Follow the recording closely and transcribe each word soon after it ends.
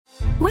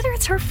Whether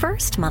it's her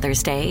first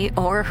Mother's Day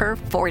or her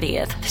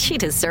 40th, she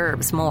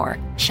deserves more.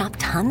 Shop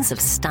tons of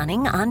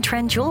stunning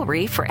on-trend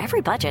jewelry for every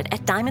budget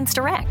at Diamonds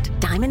Direct.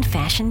 Diamond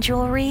fashion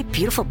jewelry,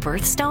 beautiful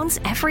birthstones,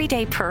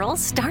 everyday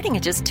pearls starting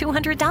at just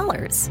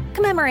 $200.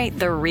 Commemorate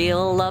the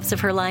real loves of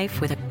her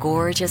life with a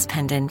gorgeous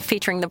pendant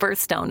featuring the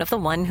birthstone of the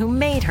one who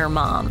made her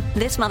mom.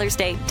 This Mother's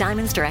Day,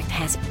 Diamonds Direct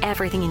has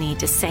everything you need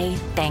to say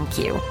thank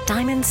you.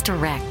 Diamonds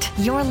Direct.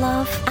 Your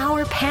love,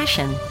 our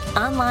passion.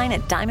 Online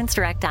at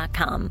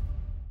diamondsdirect.com.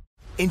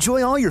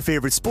 Enjoy all your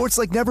favorite sports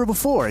like never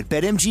before at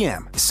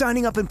BetMGM.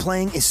 Signing up and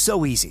playing is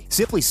so easy.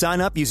 Simply sign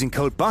up using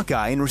code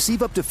Buckeye and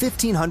receive up to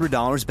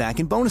 $1,500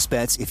 back in bonus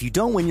bets if you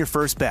don't win your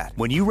first bet.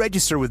 When you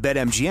register with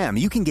BetMGM,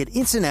 you can get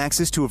instant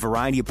access to a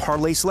variety of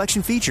parlay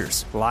selection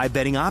features, live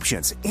betting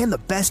options, and the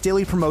best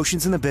daily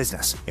promotions in the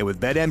business. And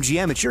with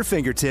BetMGM at your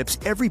fingertips,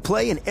 every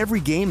play and every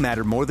game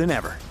matter more than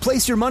ever.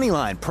 Place your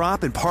moneyline,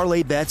 prop, and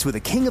parlay bets with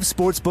the king of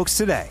sportsbooks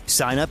today.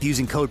 Sign up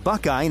using code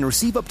Buckeye and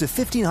receive up to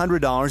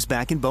 $1,500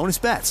 back in bonus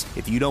bets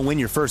if you don't win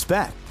your first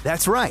bet.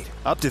 That's right,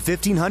 up to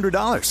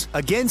 $1,500.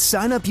 Again,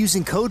 sign up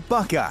using code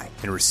Buckeye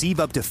and receive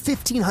up to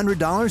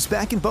 $1,500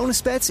 back in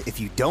bonus bets if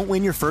you don't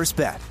win your first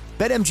bet.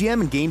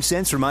 BetMGM and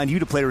GameSense remind you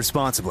to play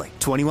responsibly.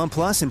 21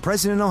 plus and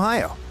present in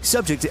Ohio.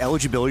 Subject to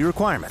eligibility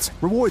requirements.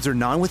 Rewards are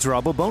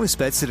non-withdrawable bonus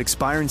bets that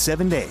expire in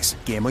 7 days.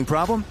 Gambling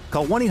problem?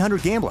 Call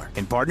 1-800-GAMBLER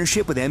in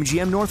partnership with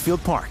MGM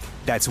Northfield Park.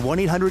 That's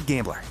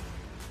 1-800-GAMBLER.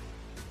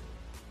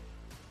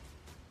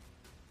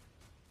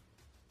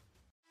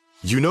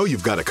 You know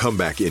you've got a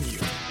comeback in you.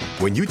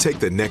 When you take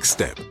the next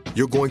step,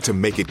 you're going to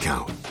make it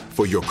count.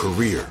 For your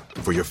career,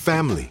 for your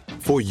family,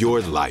 for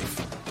your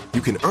life. You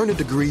can earn a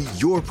degree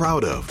you're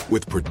proud of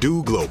with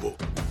Purdue Global.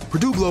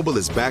 Purdue Global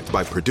is backed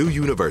by Purdue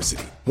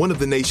University, one of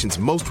the nation's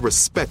most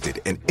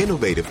respected and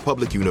innovative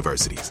public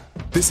universities.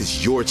 This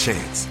is your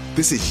chance.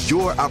 This is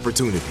your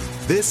opportunity.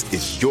 This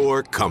is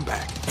your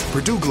comeback.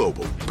 Purdue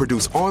Global,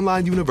 Purdue's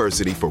online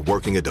university for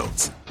working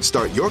adults.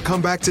 Start your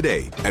comeback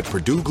today at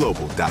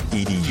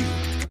purdueglobal.edu.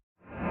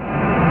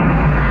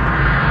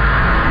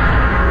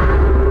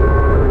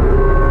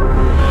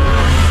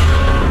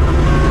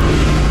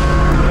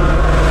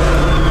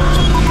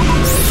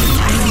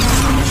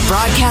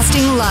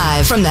 Broadcasting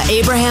live from the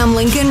Abraham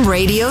Lincoln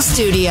Radio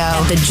Studio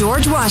at the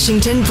George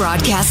Washington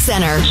Broadcast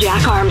Center.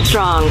 Jack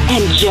Armstrong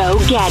and Joe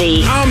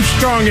Getty.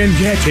 Armstrong and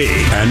Getty.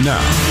 And now,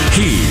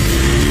 here's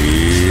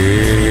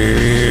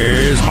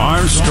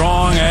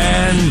Armstrong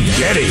and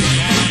Getty.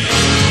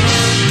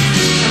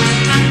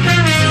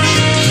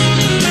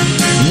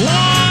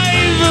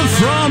 Live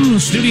from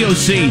Studio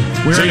C.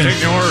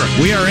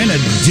 We are in a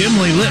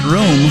dimly lit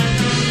room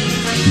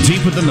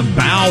deep within the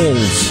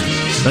bowels.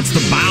 That's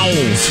the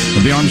bowels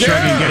of the Armstrong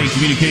and Getty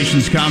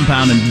Communications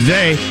compound. And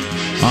today,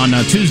 on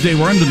Tuesday,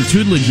 we're under the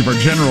tutelage of our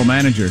general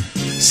manager.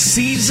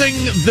 Seizing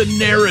the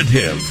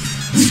narrative.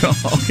 So,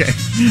 okay.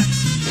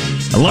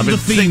 I love the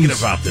themes. Thinking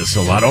about this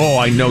a lot. Oh,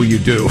 I know you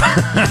do.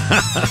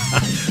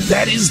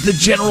 That is the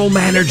general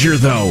manager,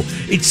 though.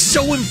 It's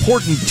so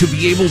important to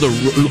be able to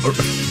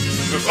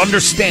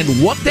understand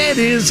what that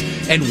is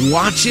and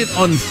watch it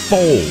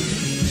unfold.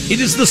 It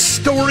is the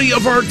story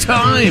of our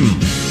time.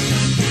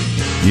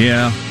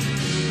 Yeah.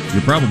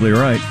 You're probably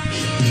right.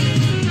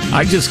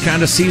 I just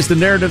kind of seized the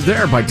narrative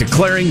there by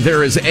declaring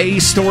there is a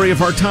story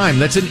of our time.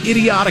 That's an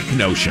idiotic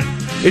notion.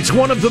 It's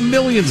one of the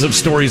millions of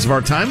stories of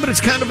our time, but it's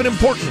kind of an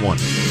important one.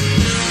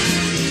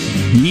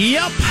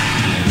 Yep.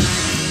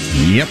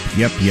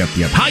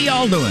 How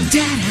y'all doing?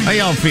 How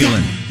y'all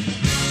feeling?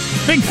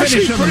 Big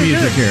finish of the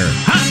music here.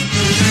 Huh?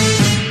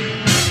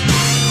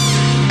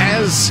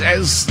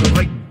 As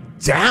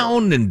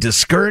down and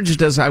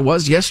discouraged as I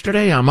was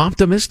yesterday, I'm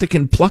optimistic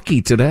and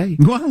plucky today.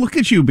 Well, look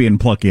at you being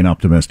plucky and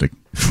optimistic.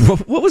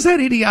 What was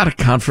that idiotic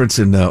conference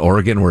in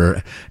Oregon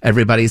where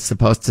everybody's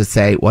supposed to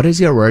say, what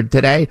is your word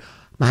today?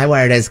 My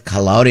word is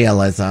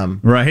colonialism.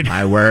 Right.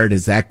 My word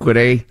is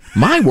equity.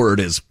 My word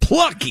is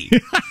plucky.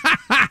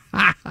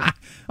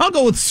 I'll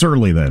go with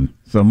surly then.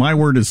 So my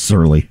word is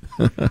surly.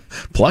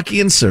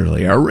 Plucky and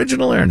surly, our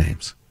original air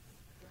names.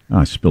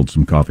 I spilled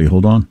some coffee.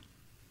 Hold on.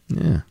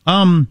 Yeah.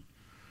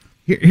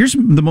 Here's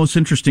the most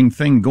interesting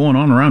thing going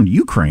on around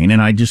Ukraine,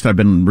 and I've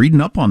been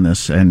reading up on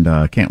this, and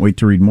can't wait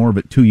to read more of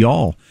it to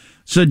y'all.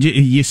 So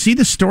you see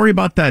the story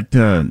about that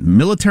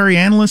military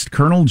analyst,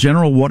 Colonel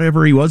General,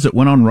 whatever he was, that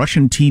went on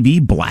Russian TV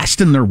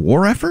blasting their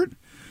war effort?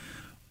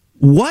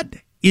 What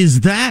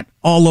is that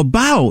all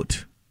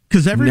about?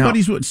 Because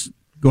everybody's...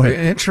 Go ahead.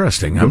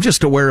 Interesting. I'm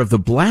just aware of the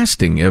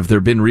blasting. Have there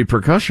been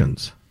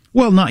repercussions?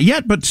 Well, not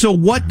yet, but so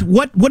what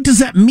does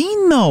that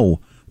mean, though?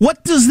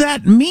 What does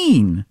that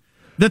mean?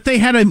 That they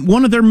had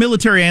one of their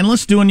military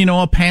analysts doing,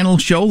 a panel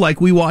show like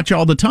we watch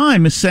all the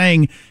time, is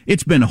saying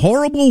it's been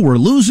horrible, we're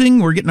losing,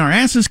 we're getting our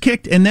asses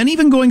kicked, and then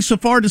even going so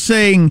far as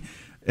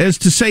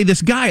to say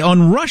this guy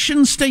on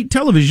Russian state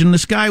television,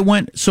 this guy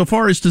went so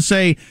far as to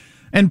say,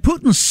 and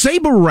Putin's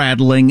saber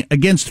rattling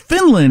against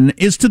Finland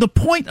is to the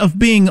point of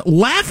being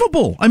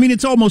laughable. I mean,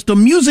 it's almost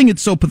amusing.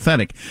 It's so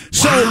pathetic.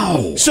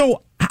 Wow.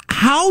 So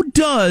how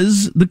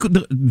does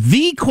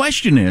the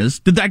question is,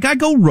 did that guy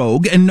go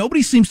rogue? And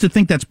nobody seems to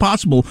think that's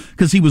possible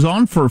because he was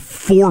on for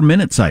 4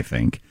 minutes, I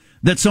think,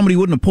 that somebody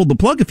wouldn't have pulled the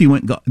plug if he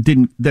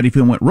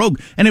went rogue.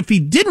 And if he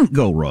didn't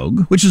go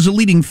rogue, which is a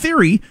leading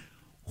theory,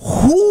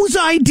 whose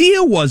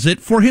idea was it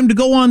for him to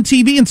go on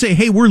TV and say,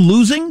 hey, we're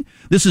losing?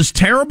 This is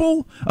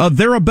terrible.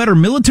 They're a better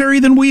military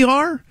than we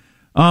are.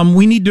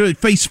 We need to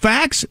face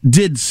facts.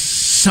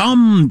 Is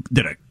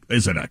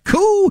it a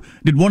coup?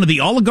 Did one of the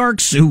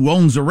oligarchs who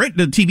owns the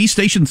TV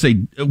station say,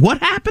 what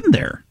happened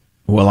there?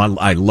 Well,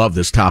 I love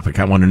this topic.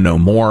 I want to know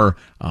more.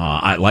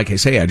 Like I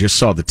say, I just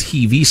saw the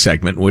TV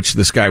segment, in which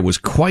this guy was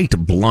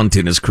quite blunt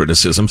in his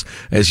criticisms.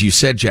 As you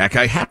said, Jack,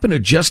 I happen to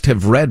just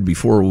have read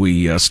before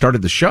we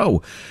started the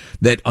show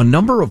that a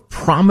number of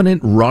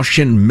prominent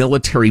Russian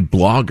military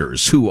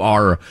bloggers who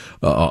are,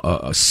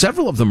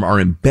 several of them are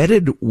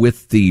embedded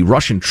with the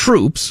Russian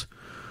troops,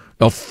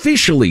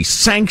 officially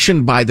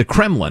sanctioned by the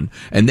Kremlin,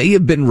 and they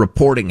have been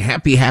reporting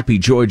happy, happy,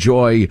 joy,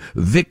 joy,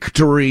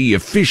 victory,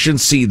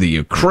 efficiency, the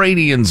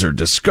Ukrainians are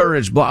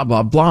discouraged, blah,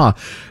 blah, blah.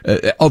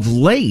 Of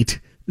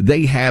late,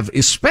 they have,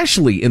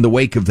 especially in the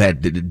wake of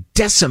that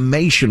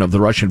decimation of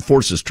the Russian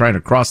forces trying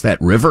to cross that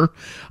river,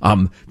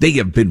 they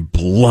have been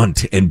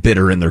blunt and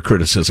bitter in their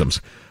criticisms.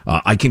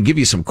 I can give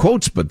you some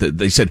quotes, but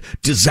they said,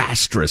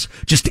 disastrous,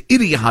 just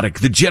idiotic.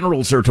 The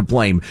generals are to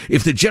blame.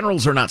 If the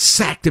generals are not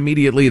sacked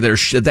immediately,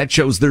 that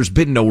shows there's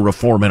been no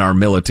reform in our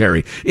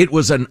military. It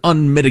was an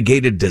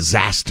unmitigated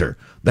disaster.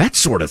 That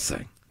sort of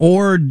thing.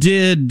 Or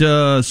did,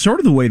 sort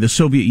of the way the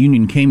Soviet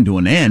Union came to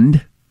an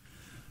end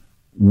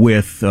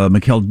with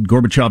Mikhail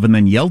Gorbachev and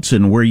then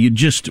Yeltsin, where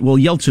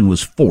Yeltsin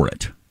was for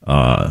it.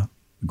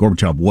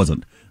 Gorbachev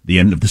wasn't. The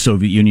end of the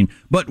Soviet Union,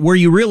 but where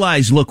you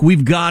realize, look, we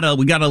gotta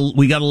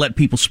let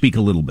people speak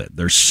a little bit.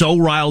 They're so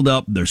riled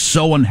up, they're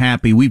so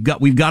unhappy. We've got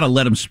to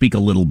let them speak a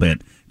little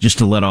bit just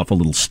to let off a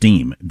little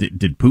steam.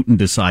 Did Putin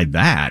decide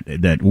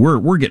that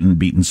we're getting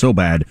beaten so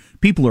bad?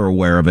 People are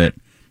aware of it.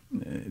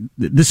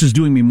 This is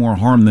doing me more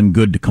harm than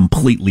good to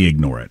completely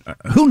ignore it.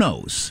 Who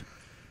knows?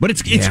 But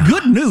it's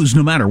good news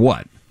no matter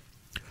what.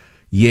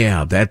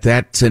 Yeah,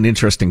 that's an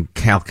interesting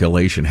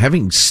calculation.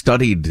 Having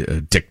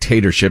studied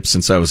dictatorship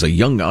since I was a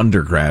young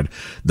undergrad,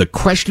 the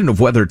question of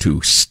whether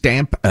to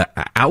stamp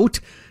out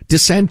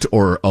dissent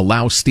or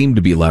allow steam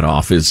to be let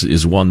off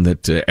is one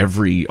that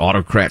every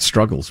autocrat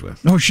struggles with.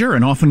 Oh, sure,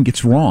 and often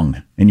gets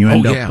wrong, and you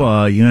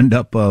end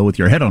up with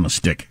your head on a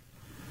stick.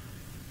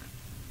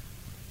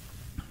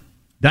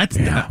 That's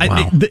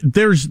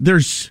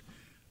there's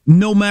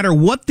no matter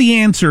what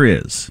the answer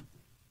is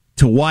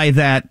to why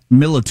that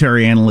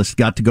military analyst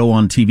got to go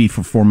on TV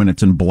for 4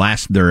 minutes and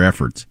blast their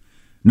efforts.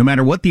 No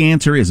matter what the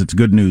answer is, it's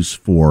good news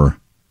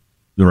for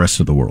the rest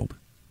of the world.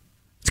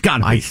 It's got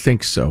to be. I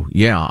think so.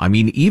 Yeah. I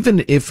mean,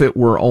 even if it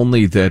were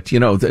only that,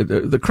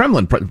 the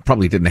Kremlin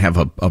probably didn't have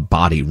a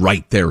body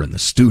right there in the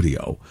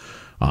studio.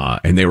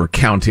 And they were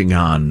counting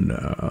on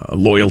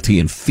loyalty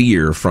and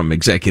fear from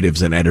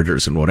executives and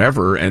editors and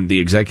whatever. And the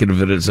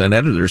executives and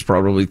editors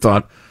probably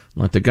thought,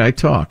 let the guy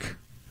talk.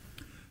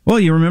 Well,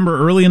 you remember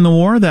early in the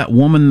war, that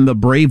woman, the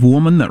brave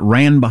woman that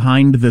ran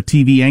behind the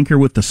TV anchor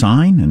with the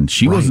sign, and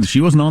she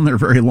wasn't on there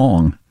very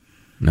long.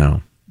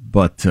 No.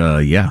 But,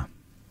 yeah.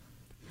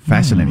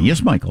 Fascinating.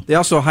 Yes, Michael? They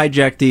also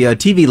hijacked the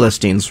TV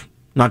listings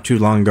not too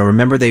long ago.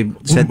 Remember they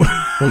said...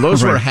 well,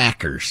 those were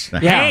hackers.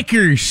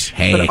 Hackers.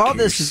 But all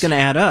this is going to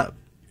add up.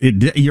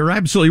 You're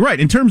absolutely right.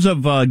 In terms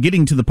of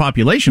getting to the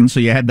population, so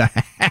you had the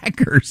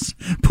hackers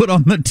put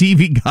on the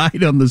TV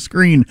guide on the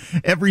screen.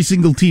 Every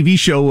single TV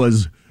show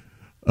was...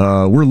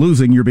 we're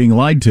losing, you're being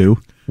lied to.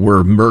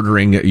 We're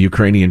murdering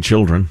Ukrainian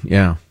children,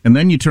 yeah. And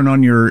then you turn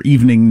on your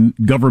evening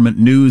government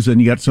news and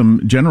you got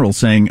some general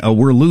saying,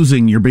 we're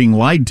losing, you're being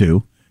lied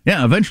to.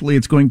 Yeah, eventually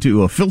it's going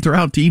to filter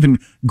out to even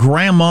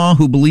grandma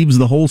who believes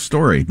the whole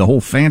story, the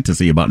whole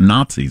fantasy about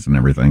Nazis and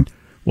everything.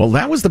 Well,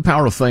 that was the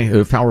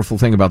powerful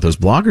thing about those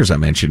bloggers I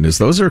mentioned, is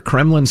those are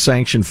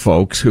Kremlin-sanctioned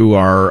folks who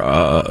are,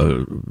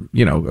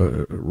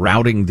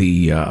 routing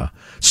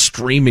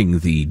streaming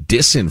the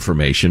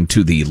disinformation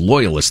to the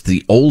loyalists,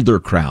 the older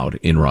crowd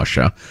in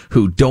Russia,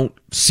 who don't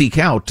seek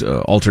out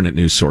alternate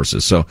news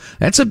sources. So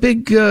that's a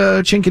big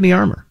chink in the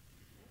armor.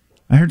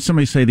 I heard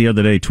somebody say the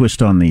other day,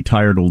 twist on the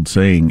tired old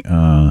saying,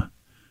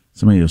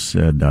 somebody else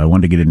said, I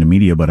wanted to get into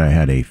media, but I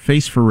had a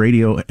face for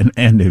radio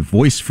and a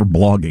voice for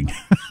blogging.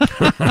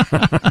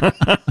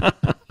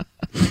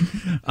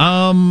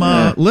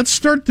 Let's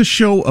start the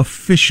show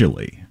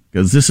officially,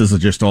 because this is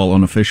just all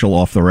unofficial,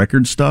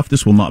 off-the-record stuff.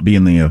 This will not be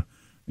in the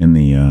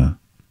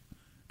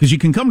because you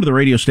can come to the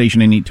radio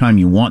station anytime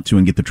you want to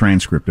and get the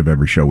transcript of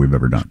every show we've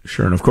ever done.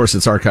 Sure, and of course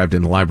it's archived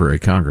in the Library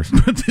of Congress.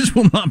 But this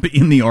will not be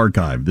in the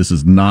archive. This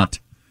is not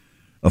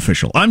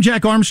official. I'm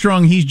Jack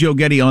Armstrong. He's Joe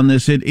Getty on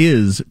this. It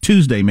is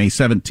Tuesday, May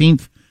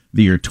 17th,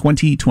 the year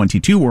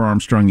 2022. We're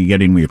Armstrong and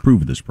Getty, and we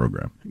approve of this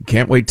program.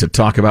 Can't wait to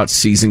talk about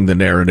seizing the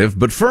narrative.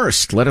 But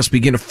first, let us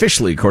begin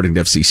officially according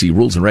to FCC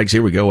rules and regs.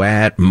 Here we go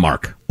at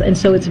Mark. And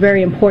so it's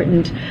very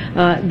important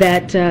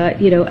that,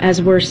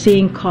 as we're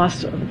seeing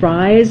costs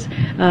rise,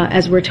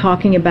 as we're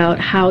talking about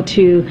how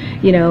to,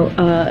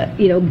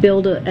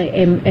 build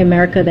a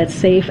America that's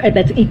safe,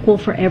 that's equal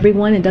for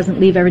everyone and doesn't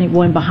leave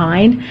everyone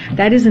behind,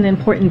 that is an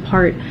important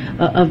part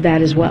of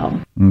that as well.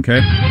 Okay.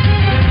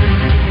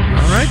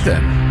 All right,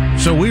 then.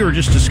 So we were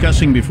just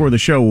discussing before the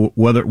show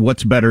whether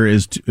it's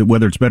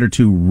better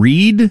to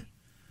read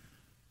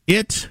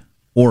it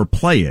or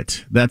play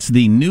it. That's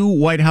the new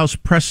White House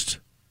press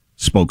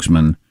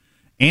spokesman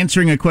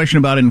answering a question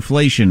about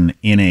inflation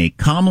in a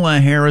Kamala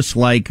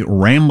Harris-like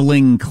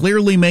rambling,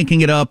 clearly making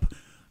it up.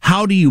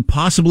 How do you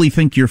possibly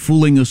think you're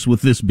fooling us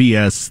with this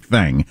BS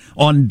thing?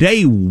 On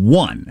day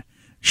one,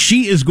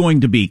 she is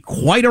going to be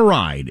quite a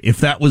ride if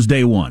that was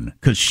day one,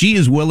 because she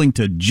is willing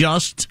to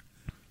just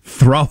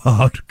throw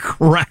out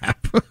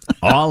crap.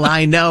 All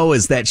I know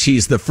is that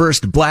she's the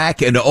first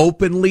black and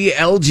openly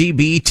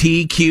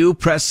LGBTQ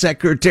press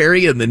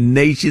secretary in the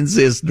nation's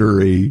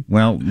history.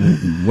 Well,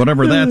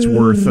 whatever that's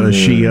worth,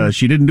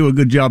 she didn't do a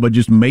good job of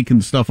just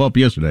making stuff up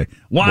yesterday.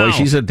 Wow. Boy,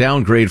 she's a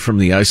downgrade from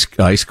the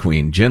Ice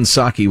Queen. Jen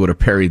Psaki would have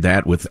parried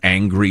that with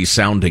angry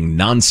sounding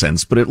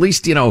nonsense, but at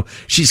least,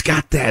 she's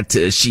got that,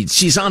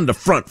 she's on the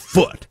front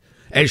foot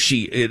as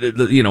she,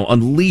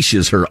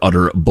 unleashes her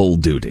utter bull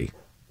duty.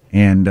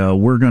 And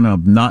we're going to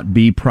not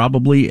be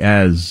probably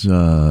as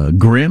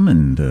grim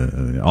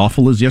and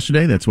awful as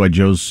yesterday. That's why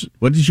Joe's...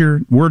 What is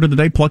your word of the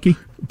day? Plucky?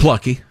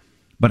 Plucky.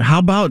 But how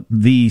about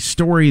the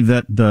story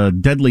that the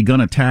deadly gun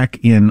attack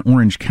in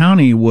Orange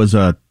County was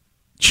a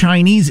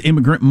Chinese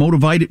immigrant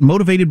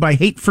motivated by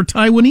hate for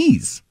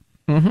Taiwanese?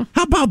 Mm-hmm.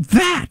 How about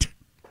that?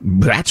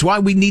 That's why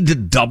we need to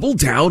double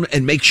down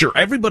and make sure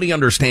everybody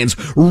understands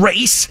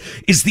race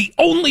is the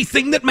only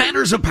thing that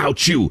matters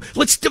about you.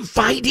 Let's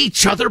divide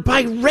each other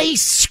by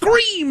race.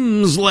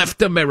 Screams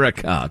left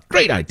America.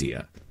 Great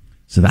idea.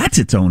 So that's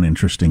its own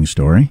interesting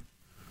story.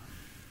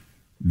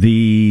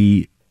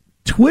 The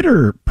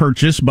Twitter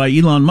purchase by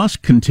Elon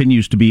Musk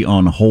continues to be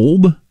on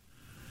hold.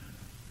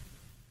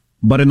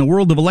 But in the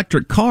world of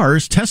electric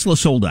cars, Tesla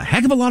sold a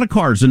heck of a lot of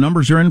cars. The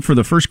numbers are in for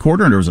the first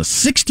quarter, and there was a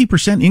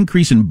 60%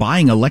 increase in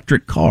buying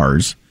electric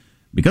cars.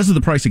 Because of the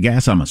price of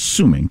gas, I'm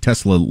assuming,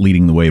 Tesla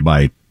leading the way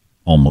by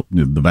almost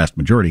the vast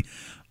majority.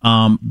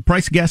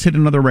 Price of gas hit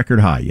another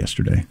record high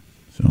yesterday.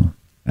 So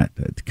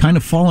it's kind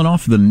of fallen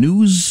off the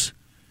news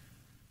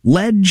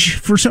ledge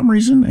for some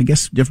reason. I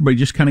guess everybody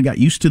just kind of got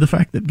used to the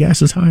fact that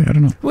gas is high. I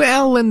don't know.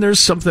 Well, and there's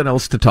something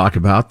else to talk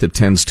about that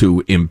tends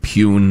to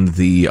impugn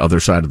the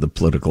other side of the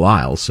political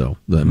aisle. So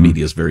the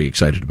media is very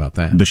excited about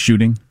that. The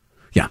shooting?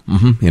 Yeah,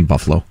 in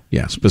Buffalo.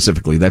 Yeah,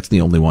 specifically. That's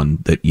the only one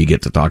that you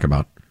get to talk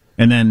about.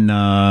 And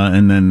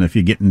then if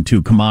you get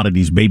into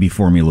commodities, baby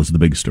formula is the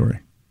big story.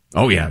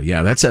 Oh,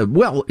 yeah. That's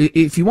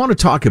if you want to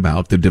talk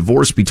about the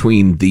divorce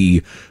between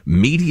the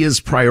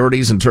media's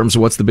priorities in terms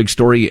of what's the big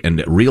story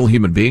and real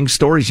human being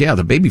stories, yeah,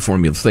 the baby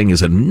formula thing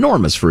is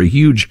enormous for a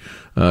huge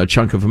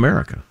chunk of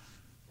America.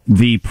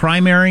 The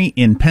primary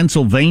in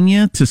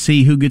Pennsylvania to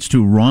see who gets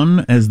to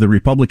run as the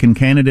Republican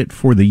candidate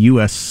for the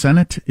U.S.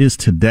 Senate is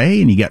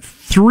today, and you got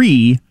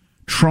 3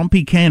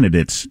 Trumpy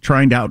candidates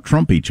trying to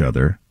out-Trump each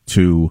other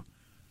to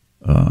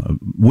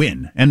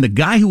win. And the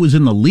guy who was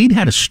in the lead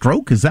had a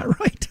stroke, is that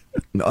right?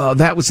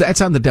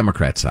 That's on the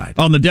Democrat side.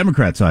 On the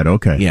Democrat side,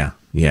 okay.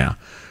 Yeah.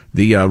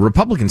 The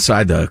Republican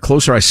side, the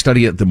closer I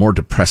study it, the more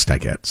depressed I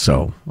get.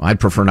 So I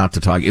prefer not to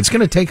talk. It's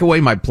going to take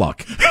away my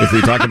pluck if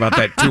we talk about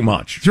that too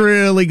much. It's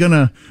really going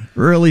to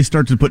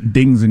start to put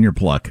dings in your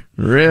pluck.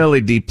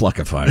 Really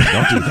de-pluckify it.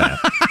 Don't do that.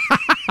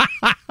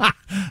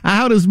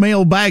 How does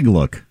mailbag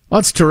look? Well,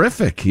 it's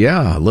terrific.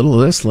 Yeah, a little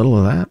of this, a little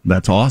of that.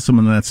 That's awesome.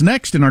 And that's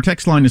next. And our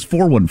text line is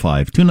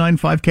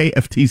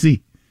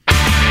 415-295-KFTZ.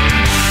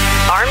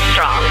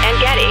 Armstrong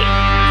and Getty.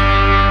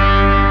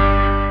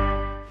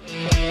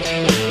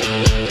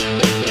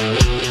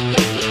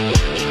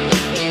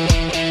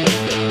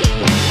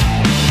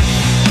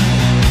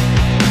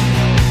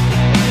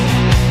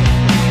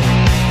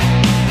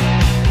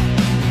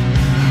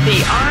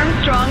 The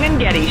Armstrong and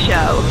Getty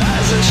Show.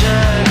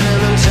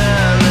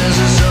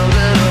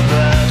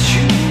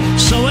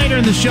 So later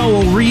in the show,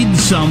 we'll read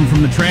some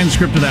from the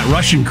transcript of that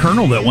Russian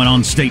colonel that went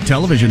on state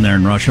television there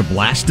in Russia,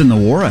 blasting the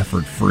war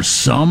effort for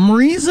some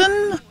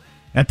reason,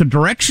 at the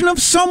direction of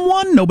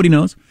someone. Nobody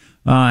knows.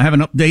 I have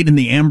an update in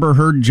the Amber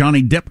Heard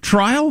Johnny Depp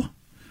trial.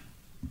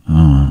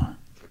 The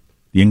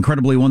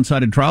incredibly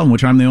one-sided trial in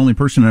which I'm the only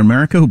person in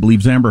America who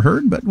believes Amber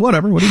Heard, but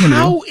whatever. What are you going to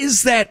do? How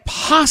is that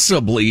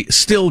possibly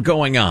still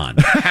going on?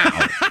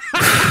 How?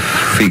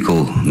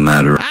 Fecal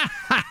matter.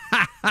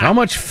 How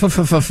much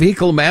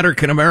fecal matter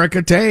can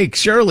America take?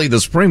 Surely the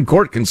Supreme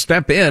Court can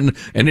step in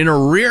and in a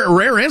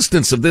rare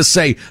instance of this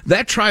say,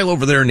 that trial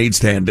over there needs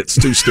to end. It's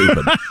too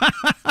stupid.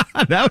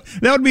 That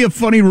would be a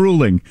funny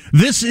ruling.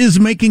 This is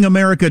making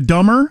America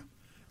dumber,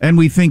 and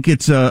we think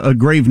it's a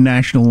grave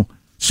national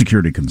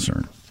security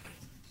concern.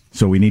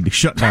 So we need to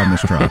shut down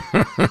this trial.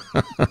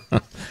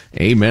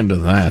 Amen to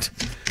that.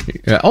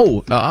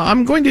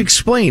 I'm going to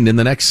explain in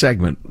the next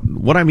segment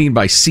what I mean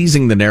by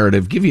seizing the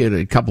narrative, give you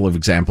a couple of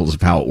examples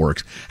of how it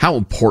works, how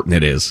important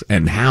it is,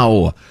 and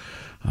how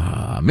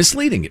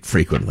misleading it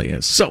frequently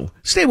is. So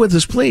stay with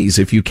us, please,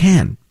 if you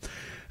can.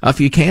 If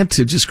you can't,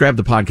 just grab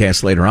the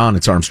podcast later on.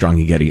 It's Armstrong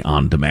and Getty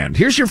On Demand.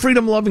 Here's your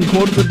freedom-loving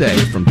quote of the day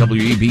from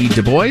W.E.B.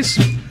 Du Bois.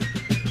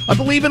 I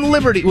believe in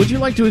liberty. Would you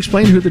like to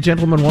explain who the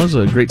gentleman was?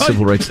 A great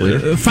civil rights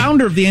leader.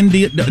 Founder of the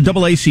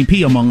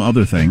NAACP, among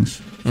other things,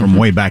 from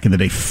way back in the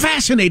day.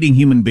 Fascinating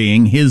human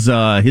being. His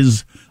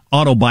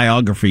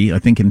autobiography, I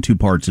think in 2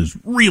 parts, is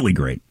really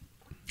great.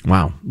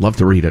 Wow, love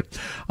to read it.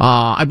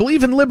 I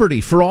believe in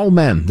liberty for all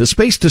men, the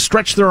space to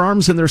stretch their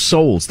arms and their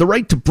souls, the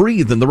right to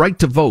breathe and the right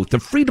to vote, the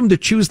freedom to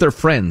choose their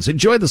friends,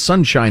 enjoy the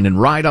sunshine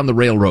and ride on the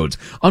railroads,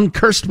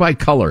 uncursed by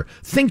color,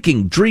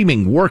 thinking,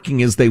 dreaming,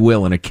 working as they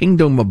will in a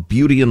kingdom of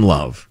beauty and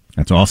love.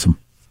 That's awesome.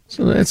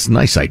 So that's a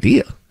nice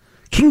idea.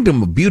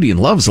 Kingdom of beauty and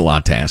love's a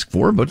lot to ask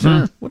for, but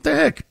what the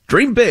heck?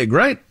 Dream big,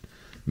 right?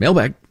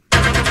 Mailbag.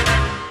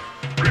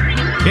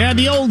 Yeah,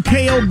 the old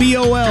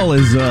KOBOL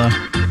is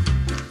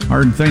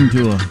hard thing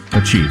to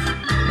achieve.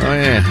 Oh,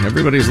 yeah.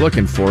 Everybody's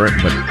looking for it,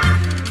 but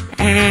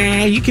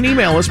you can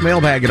email us,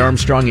 mailbag at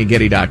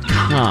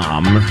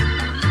armstrongandgetty.com.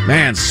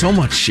 Man, so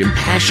much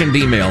impassioned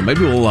email.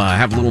 Maybe we'll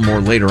have a little more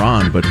later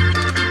on, but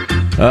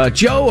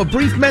Joe, a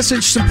brief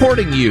message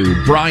supporting you.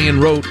 Brian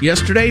wrote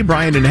yesterday,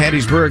 Brian in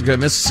Hattiesburg,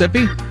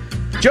 Mississippi.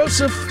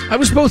 Joseph, I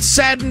was both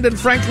saddened and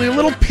frankly a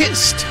little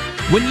pissed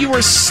when you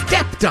were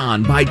stepped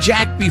on by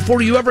Jack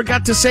before you ever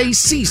got to say,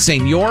 si,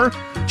 senor.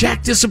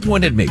 Jack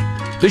disappointed me.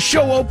 The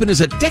show open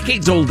is a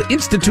decades-old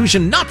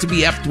institution not to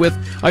be effed with.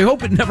 I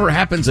hope it never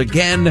happens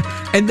again.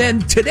 And then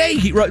today,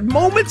 he wrote,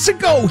 moments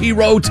ago, he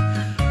wrote,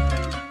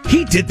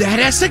 he did that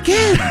ass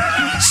again.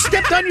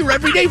 Stepped on your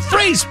everyday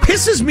phrase.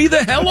 Pisses me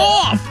the hell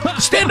off.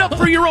 Stand up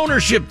for your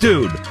ownership,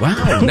 dude.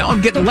 Wow, now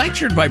I'm getting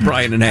lectured by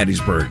Brian in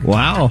Hattiesburg.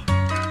 Wow,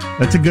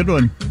 that's a good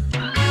one.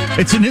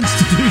 It's an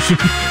institution.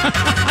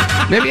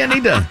 Maybe I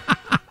need to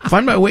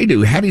find my way to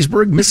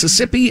Hattiesburg,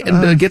 Mississippi,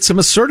 and get some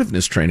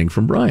assertiveness training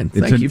from Brian.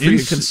 Thank you for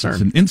your concern.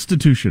 It's an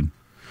institution.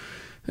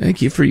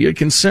 Thank you for your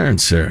concern,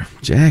 sir.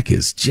 Jack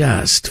is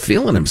just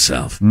feeling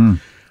himself.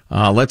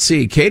 Let's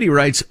see. Katie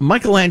writes,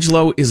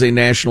 Michelangelo is a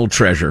national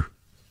treasure.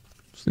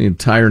 That's the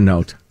entire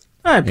note.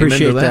 I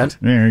appreciate that.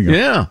 There you go.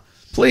 Yeah.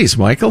 Please,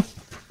 Michael.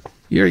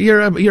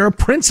 You're a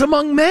prince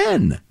among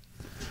men.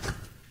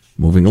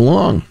 Moving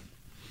along.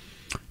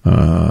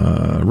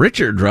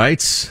 Richard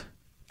writes,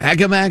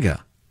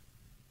 Agamaga.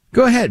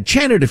 Go ahead,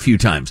 chant it a few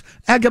times.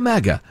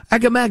 Agamaga,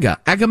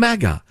 Agamaga,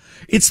 Agamaga.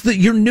 It's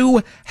your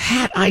new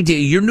hat idea,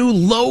 your new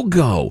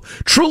logo.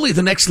 Truly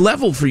the next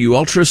level for you,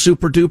 ultra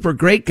super duper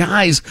great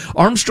guys.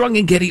 Armstrong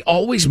and Getty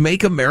always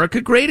make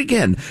America great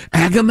again.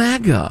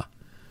 Agamaga.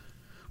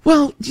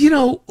 Well,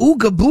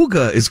 Ooga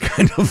Booga is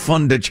kind of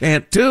fun to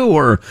chant too,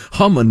 or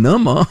Humma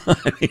Numma.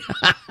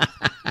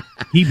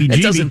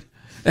 Heebie-jeebie.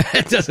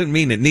 That doesn't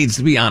mean it needs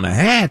to be on a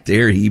hat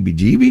there,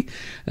 heebie-jeebie.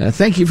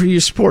 Thank you for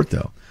your support,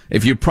 though.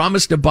 If you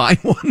promise to buy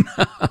one,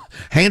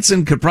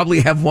 Hanson could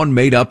probably have one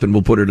made up, and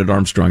we'll put it at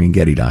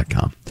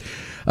armstrongandgetty.com.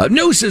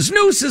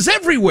 Nooses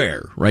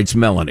everywhere, writes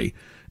Melanie,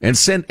 and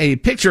sent a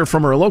picture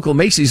from her local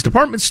Macy's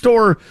department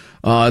store.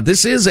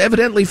 This is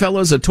evidently,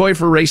 fellas, a toy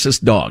for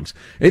racist dogs.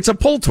 It's a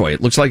pull toy.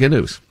 It looks like a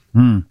noose.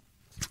 And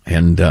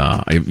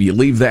if you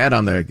leave that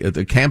on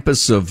the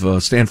campus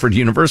of Stanford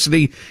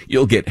University,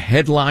 you'll get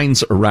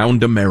headlines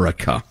around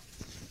America.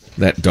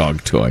 That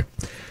dog toy.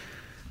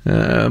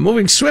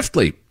 Moving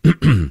swiftly.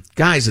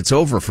 Guys, it's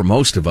over for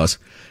most of us.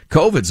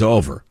 COVID's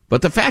over.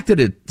 But the fact that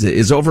it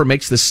is over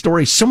makes this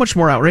story so much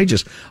more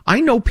outrageous.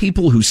 I know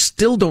people who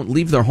still don't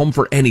leave their home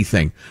for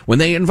anything. When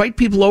they invite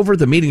people over,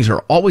 the meetings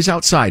are always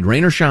outside,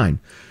 rain or shine.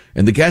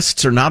 And the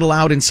guests are not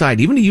allowed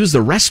inside, even to use the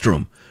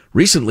restroom.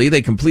 Recently,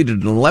 they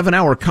completed an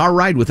 11-hour car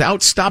ride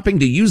without stopping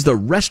to use the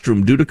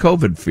restroom due to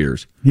COVID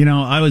fears.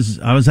 I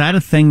was at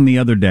a thing the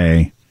other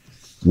day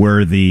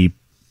where the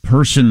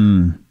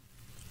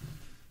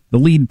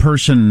lead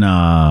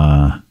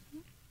person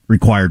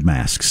required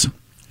masks.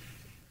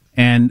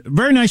 And a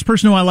very nice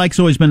person who I like's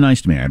always been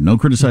nice to me. I have no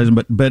criticism,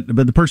 but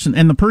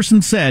the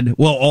person said,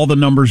 well, all the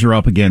numbers are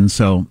up again.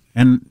 So,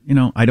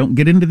 I don't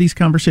get into these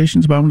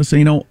conversations, but I want to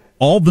say,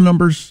 all the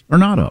numbers are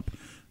not up.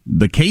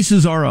 The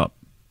cases are up,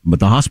 but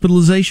the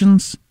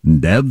hospitalizations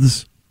and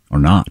deaths are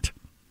not.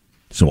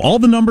 So all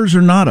the numbers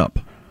are not up.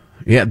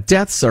 Yeah,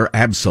 deaths are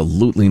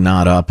absolutely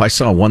not up. I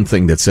saw one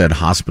thing that said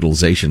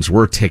hospitalizations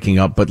were ticking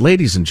up, but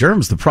ladies and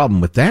germs, the problem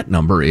with that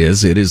number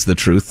is it is the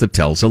truth that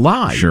tells a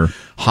lie. Sure.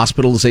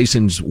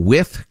 Hospitalizations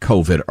with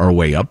COVID are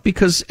way up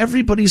because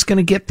everybody's going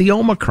to get the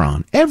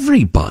Omicron.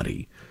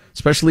 Everybody.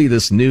 Especially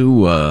this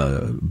new,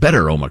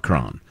 better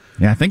Omicron.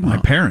 Yeah, I think my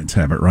parents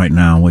have it right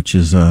now, which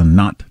is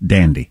not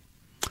dandy.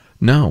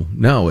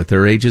 No, at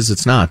their ages,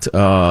 it's not.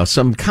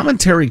 Some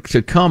commentary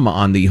to come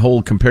on the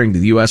whole comparing the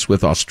U.S.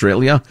 with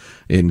Australia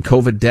in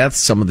COVID deaths,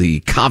 some of the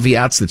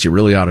caveats that you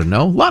really ought to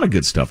know. A lot of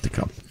good stuff to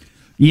come.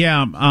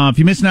 Yeah, if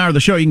you miss an hour of the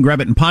show, you can grab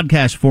it in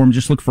podcast form.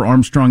 Just look for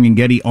Armstrong and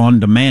Getty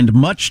on demand.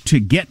 Much to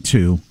get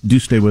to. Do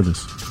stay with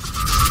us.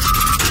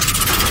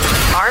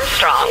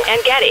 Armstrong and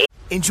Getty.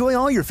 Enjoy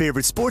all your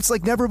favorite sports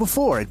like never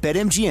before at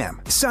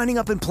BetMGM. Signing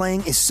up and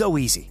playing is so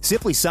easy.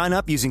 Simply sign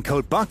up using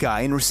code Buckeye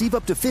and receive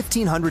up to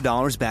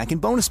 $1,500 back in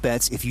bonus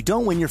bets if you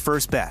don't win your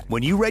first bet.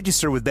 When you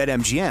register with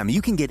BetMGM,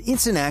 you can get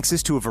instant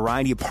access to a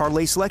variety of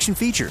parlay selection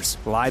features,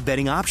 live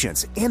betting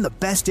options, and the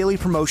best daily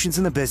promotions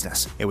in the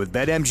business. And with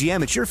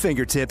BetMGM at your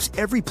fingertips,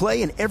 every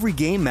play and every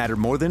game matter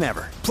more than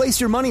ever. Place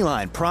your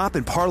moneyline, prop,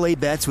 and parlay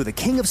bets with the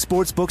king of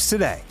sportsbooks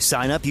today.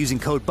 Sign up using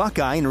code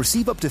Buckeye and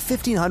receive up to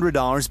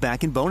 $1,500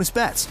 back in bonus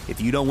bets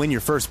if you don't win your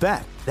first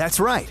bet. That's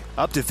right,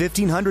 up to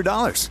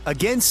 $1,500.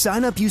 Again,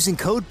 sign up using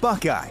code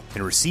Buckeye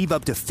and receive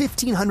up to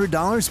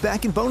 $1,500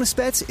 back in bonus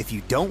bets if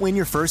you don't win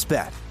your first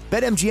bet.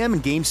 BetMGM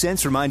and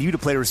GameSense remind you to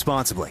play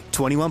responsibly.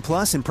 21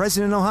 plus and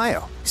present in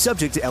Ohio.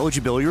 Subject to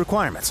eligibility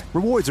requirements.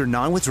 Rewards are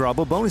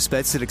non-withdrawable bonus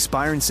bets that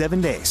expire in 7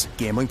 days.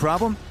 Gambling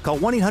problem? Call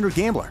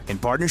 1-800-GAMBLER in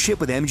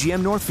partnership with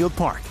MGM Northfield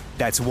Park.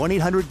 That's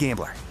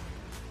 1-800-GAMBLER.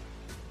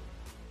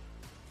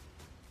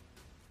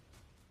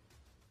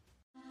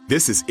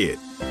 This is it.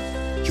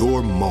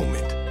 Your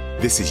moment.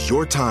 This is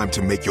your time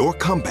to make your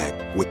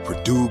comeback with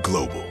Purdue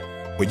Global.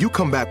 When you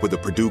come back with a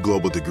Purdue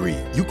Global degree,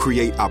 you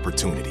create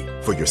opportunity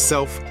for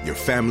yourself, your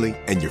family,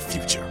 and your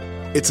future.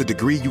 It's a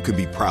degree you can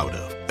be proud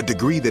of, a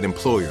degree that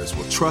employers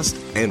will trust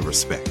and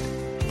respect.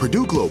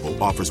 Purdue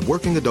Global offers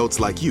working adults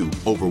like you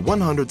over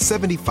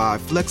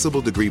 175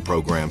 flexible degree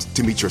programs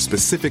to meet your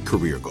specific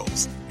career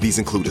goals. These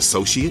include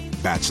associate,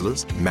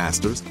 bachelor's,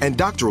 master's, and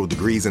doctoral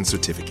degrees and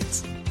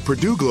certificates.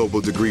 Purdue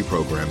Global degree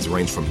programs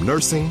range from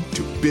nursing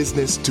to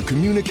business to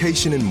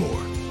communication and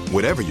more.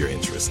 Whatever your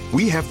interest,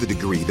 we have the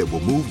degree that will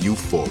move you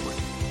forward.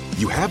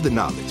 You have the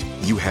knowledge,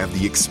 you have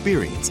the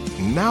experience.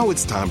 Now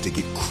it's time to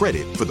get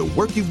credit for the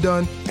work you've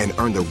done and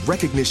earn the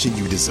recognition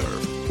you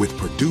deserve with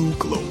Purdue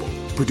Global,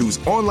 Purdue's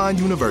online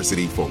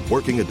university for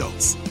working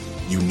adults.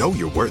 You know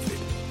you're worth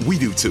it. We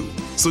do too.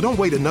 So don't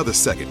wait another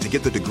second to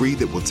get the degree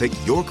that will take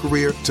your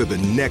career to the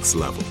next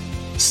level.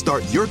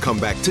 Start your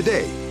comeback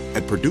today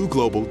at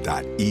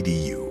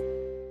purdueglobal.edu.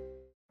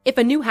 If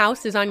a new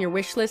house is on your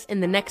wish list in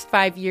the next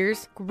 5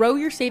 years, grow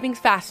your savings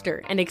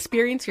faster and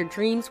experience your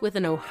dreams with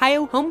an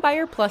Ohio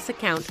Homebuyer Plus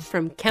account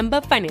from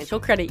Kemba Financial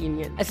Credit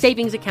Union. A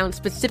savings account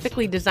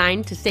specifically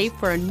designed to save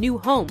for a new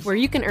home where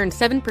you can earn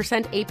 7%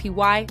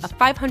 APY,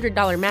 a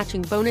 $500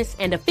 matching bonus,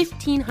 and a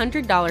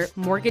 $1,500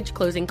 mortgage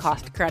closing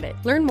cost credit.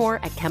 Learn more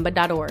at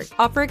Kemba.org.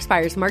 Offer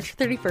expires March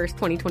 31st,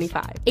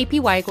 2025.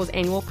 APY equals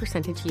annual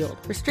percentage yield.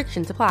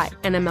 Restrictions apply.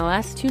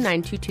 NMLS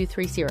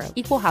 292230.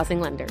 Equal housing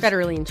lender.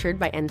 Federally insured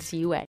by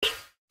NCUA.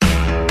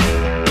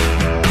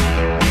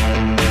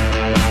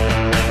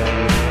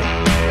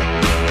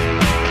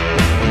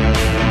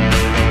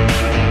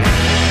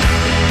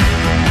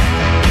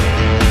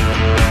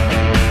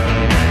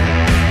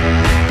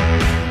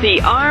 The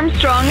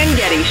Armstrong and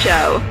Getty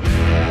Show.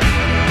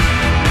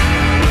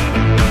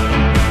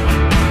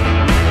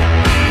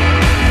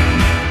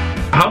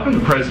 How come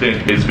the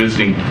president is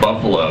visiting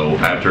Buffalo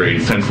after a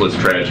senseless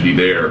tragedy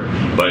there,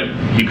 but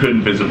he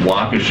couldn't visit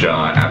Waukesha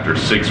after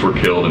 6 were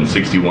killed and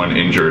 61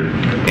 injured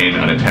in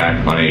an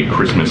attack on a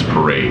Christmas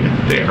parade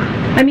there?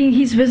 I mean,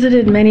 he's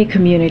visited many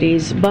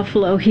communities.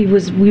 Buffalo,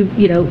 he's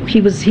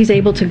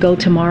able to go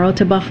tomorrow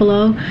to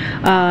Buffalo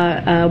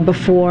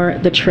before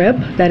the trip.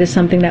 That is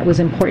something that was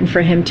important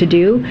for him to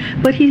do.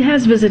 But he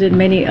has visited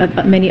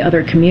many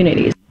other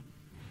communities.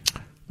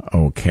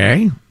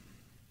 Okay.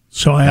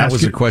 So that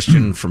was a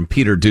question from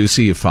Peter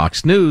Ducey of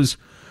Fox News,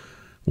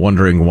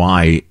 wondering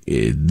why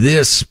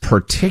this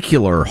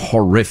particular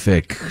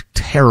horrific,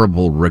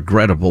 terrible,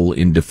 regrettable,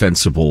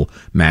 indefensible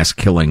mass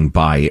killing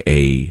by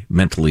a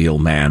mentally ill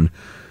man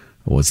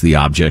was the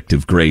object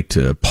of great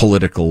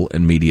political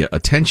and media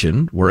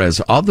attention,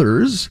 whereas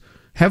others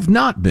have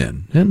not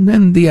been. And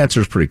then the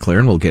answer is pretty clear,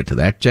 and we'll get to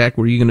that. Jack,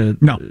 were you going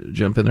to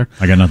jump in there?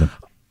 I got nothing.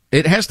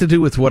 It has to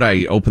do with what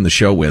I opened the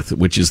show with,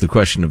 which is the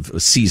question of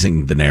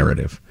seizing the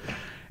narrative.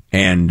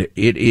 And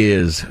it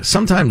is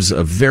sometimes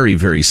a very,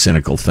 very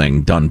cynical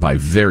thing done by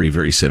very,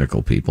 very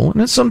cynical people.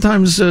 And it's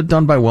sometimes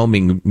done by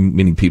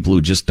well-meaning people who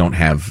just don't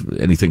have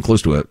anything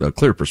close to a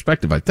clear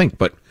perspective, I think.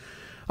 But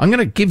I'm going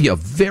to give you a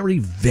very,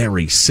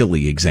 very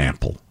silly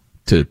example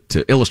to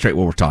illustrate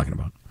what we're talking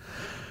about.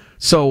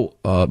 So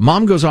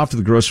mom goes off to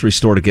the grocery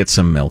store to get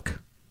some milk.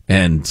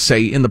 And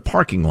say in the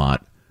parking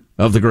lot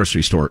of the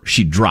grocery store,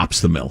 she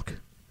drops the milk.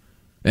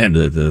 And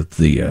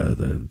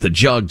the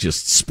jug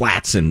just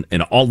splats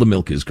and all the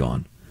milk is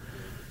gone.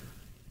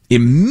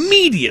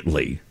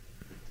 Immediately,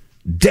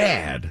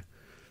 Dad,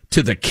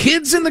 to the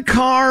kids in the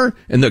car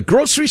and the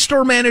grocery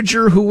store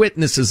manager who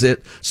witnesses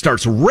it,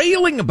 starts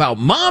railing about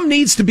Mom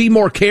needs to be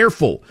more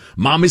careful.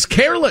 Mom is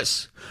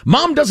careless.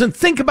 Mom doesn't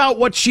think about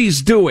what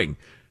she's doing.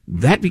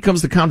 That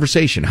becomes the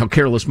conversation, how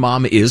careless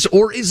Mom is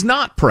or is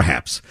not,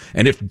 perhaps.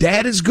 And if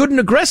Dad is good and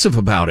aggressive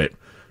about it,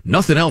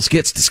 nothing else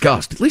gets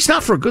discussed, at least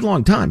not for a good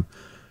long time.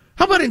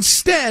 How about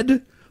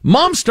instead,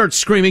 Mom starts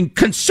screaming,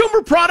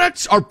 consumer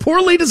products are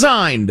poorly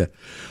designed.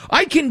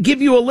 I can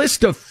give you a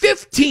list of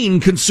 15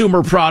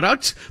 consumer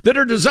products that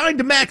are designed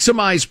to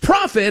maximize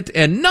profit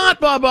and not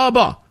blah, blah,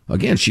 blah.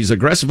 Again, she's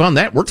aggressive on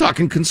that. We're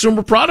talking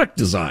consumer product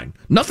design,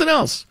 nothing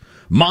else.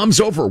 Mom's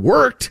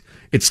overworked.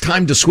 It's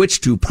time to switch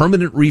to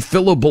permanent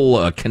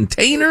refillable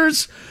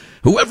containers.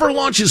 Whoever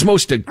launches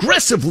most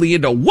aggressively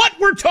into what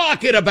we're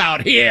talking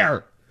about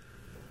here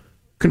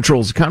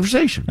controls the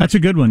conversation. That's a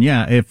good one,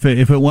 yeah. If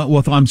it went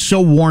with, I'm so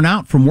worn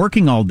out from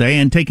working all day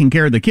and taking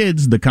care of the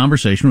kids, the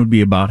conversation would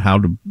be about how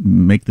to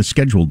make the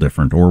schedule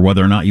different or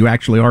whether or not you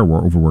actually are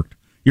overworked.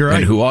 You're right.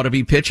 And who ought to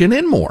be pitching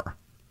in more?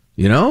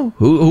 You know,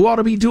 who ought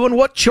to be doing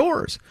what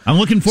chores? I'm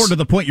looking forward to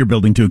the point you're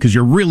building to because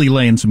you're really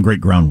laying some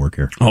great groundwork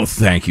here. Oh,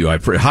 thank you.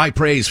 High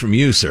praise from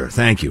you, sir.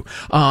 Thank you.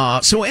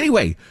 So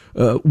anyway,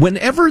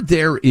 whenever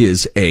there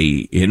is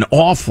an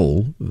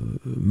awful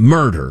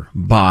murder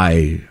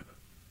by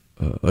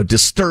a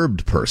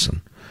disturbed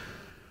person,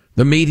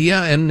 the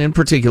media, and in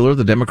particular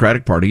the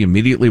Democratic Party,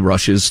 immediately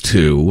rushes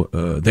to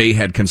they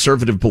had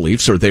conservative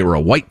beliefs, or they were a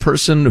white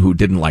person who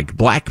didn't like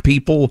black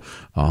people,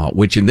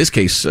 which in this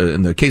case,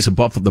 in the case of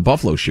the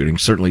Buffalo shooting,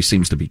 certainly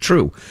seems to be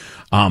true.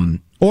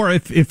 Or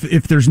if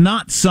there's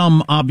not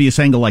some obvious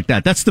angle like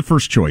that, that's the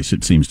first choice,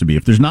 it seems to be.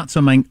 If there's not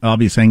some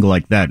obvious angle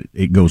like that,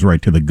 it goes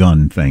right to the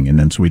gun thing, and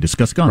then so we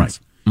discuss guns.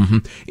 Right. Mm-hmm.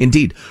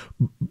 Indeed.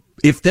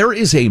 If there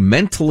is a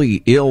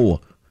mentally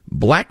ill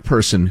black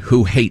person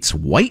who hates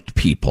white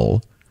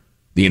people,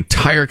 the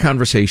entire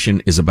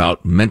conversation is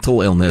about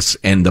mental illness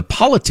and the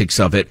politics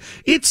of it.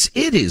 It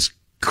is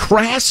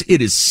crass.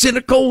 It is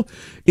cynical.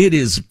 It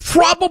is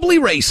probably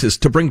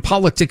racist to bring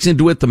politics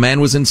into it. The man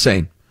was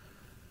insane.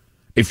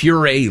 If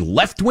you're a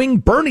left-wing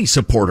Bernie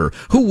supporter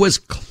who was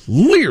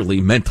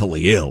clearly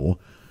mentally ill,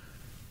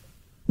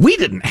 we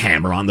didn't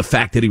hammer on the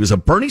fact that he was a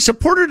Bernie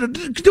supporter. The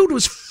dude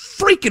was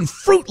freaking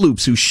Fruit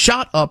Loops who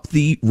shot up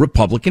the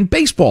Republican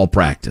baseball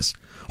practice.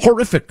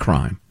 Horrific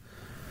crime.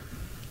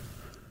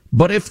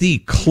 But if the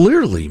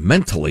clearly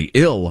mentally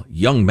ill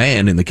young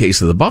man in the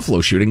case of the Buffalo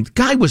shooting, the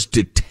guy was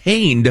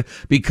detained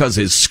because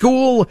his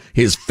school,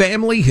 his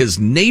family, his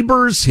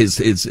neighbors,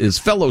 his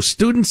fellow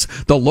students,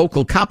 the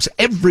local cops,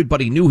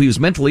 everybody knew he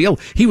was mentally ill.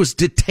 He was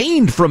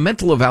detained for a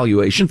mental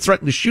evaluation,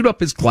 threatened to shoot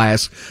up his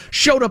class,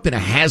 showed up in a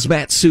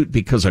hazmat suit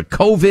because of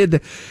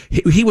COVID.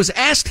 He was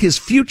asked his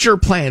future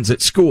plans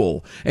at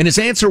school, and his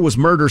answer was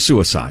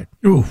murder-suicide.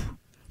 Ooh.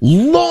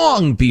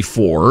 Long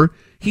before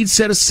he'd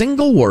said a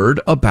single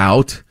word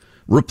about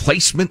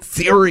replacement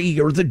theory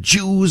or the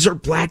Jews or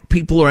black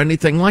people or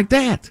anything like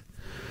that.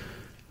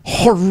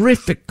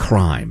 Horrific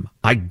crime.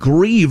 I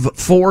grieve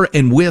for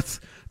and with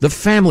the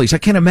families. I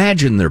can't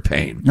imagine their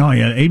pain. Oh,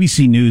 yeah.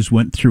 ABC News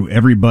went through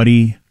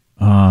everybody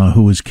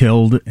who was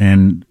killed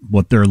and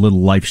what their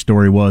little life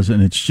story was,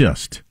 and it's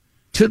just...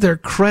 To their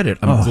credit,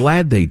 I'm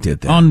glad they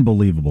did that.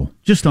 Unbelievable.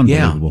 Just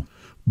unbelievable.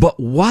 Yeah. But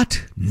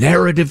what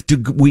narrative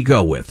do we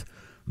go with?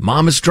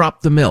 Mom has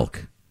dropped the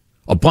milk.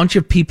 A bunch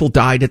of people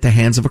died at the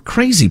hands of a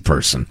crazy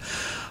person.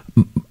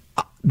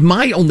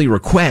 My only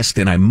request,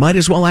 and I might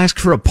as well ask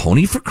for a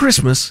pony for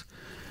Christmas,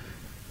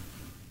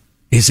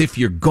 is if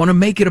you're going to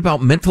make it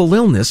about mental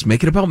illness,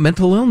 make it about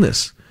mental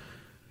illness.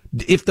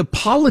 If the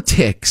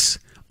politics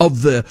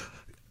of the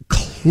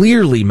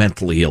clearly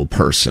mentally ill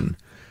person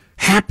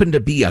happen to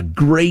be a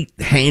great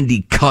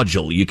handy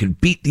cudgel you can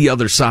beat the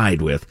other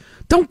side with,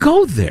 don't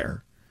go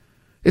there.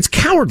 It's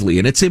cowardly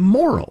and it's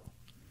immoral.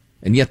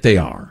 And yet they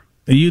are.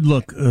 You'd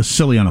look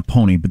silly on a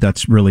pony, but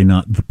that's really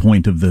not the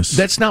point of this.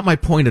 That's not my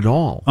point at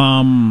all.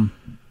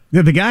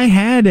 The guy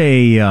had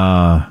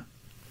a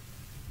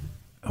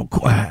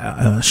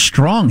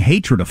strong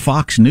hatred of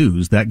Fox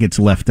News. That gets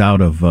left out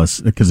of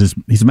us because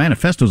his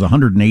manifesto is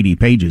 180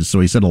 pages, so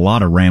he said a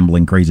lot of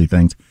rambling, crazy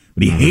things.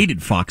 But he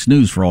hated Fox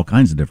News for all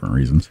kinds of different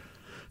reasons,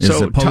 as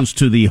opposed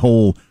to the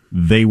whole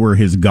they were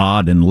his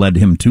god and led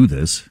him to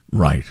this.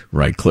 Right,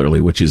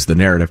 clearly, which is the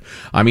narrative.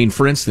 I mean,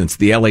 for instance,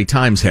 the LA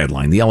Times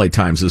headline. The LA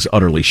Times is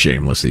utterly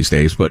shameless these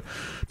days, but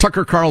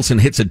Tucker Carlson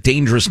hits a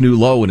dangerous new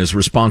low in his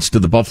response to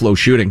the Buffalo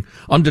shooting.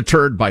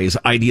 Undeterred by his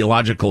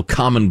ideological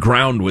common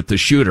ground with the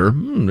shooter,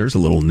 there's a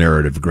little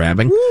narrative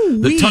grabbing.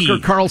 The Tucker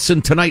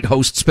Carlson Tonight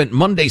host spent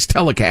Monday's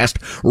telecast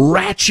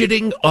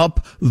ratcheting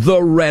up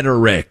the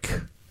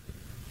rhetoric.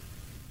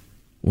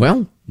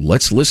 Well,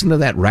 let's listen to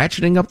that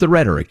ratcheting up the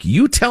rhetoric.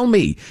 You tell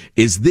me,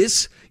 is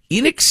this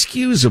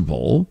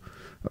inexcusable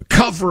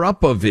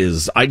cover-up of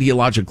his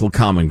ideological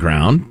common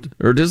ground,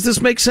 or does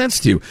this make sense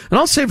to you? And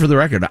I'll say for the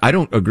record, I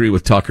don't agree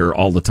with Tucker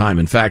all the time.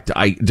 In fact,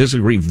 I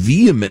disagree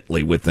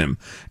vehemently with him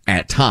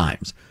at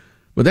times.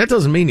 But that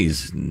doesn't mean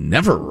he's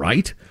never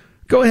right.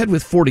 Go ahead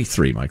with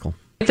 43, Michael.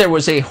 There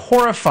was a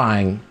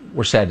horrifying,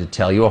 we're sad to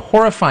tell you, a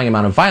horrifying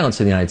amount of violence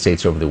in the United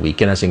States over the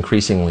weekend, as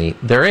increasingly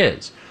there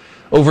is.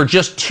 Over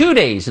just 2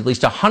 days, at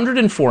least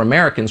 104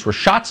 Americans were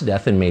shot to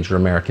death in major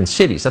American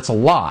cities. That's a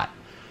lot.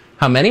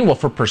 How many? Well,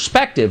 for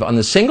perspective, on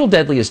the single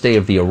deadliest day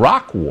of the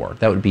Iraq War,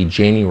 that would be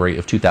January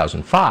of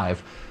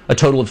 2005, a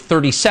total of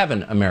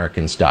 37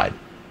 Americans died.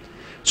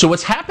 So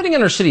what's happening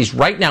in our cities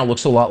right now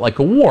looks a lot like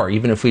a war,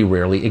 even if we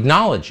rarely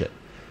acknowledge it.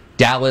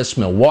 Dallas,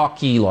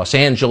 Milwaukee, Los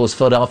Angeles,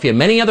 Philadelphia,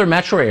 many other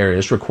metro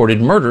areas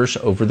recorded murders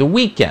over the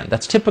weekend.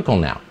 That's typical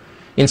now.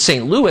 In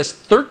St. Louis,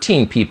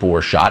 13 people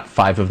were shot,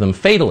 5 of them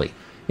fatally.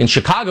 In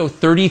Chicago,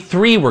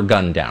 33 were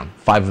gunned down.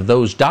 5 of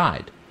those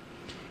died.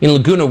 In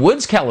Laguna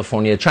Woods,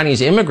 California, a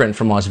Chinese immigrant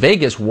from Las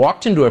Vegas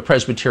walked into a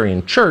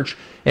Presbyterian church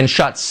and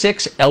shot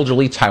 6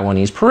 elderly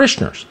Taiwanese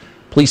parishioners.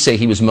 Police say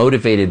he was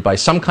motivated by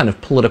some kind of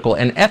political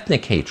and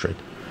ethnic hatred.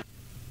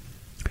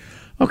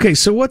 Okay,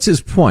 so what's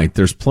his point?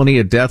 There's plenty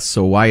of deaths,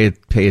 so why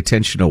pay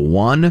attention to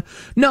one?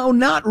 No,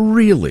 not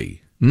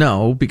really.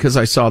 No, because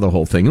I saw the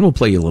whole thing, and we'll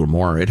play you a little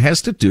more. It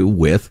has to do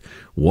with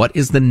what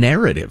is the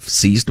narrative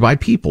seized by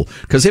people.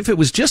 Because if it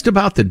was just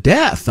about the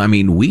death, I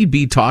mean, we'd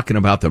be talking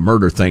about the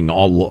murder thing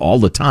all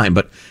the time.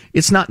 But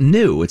it's not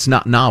new. It's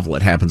not novel.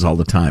 It happens all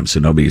the time,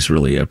 so nobody's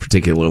really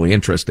particularly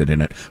interested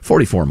in it.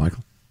 44,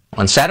 Michael.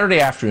 On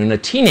Saturday afternoon, a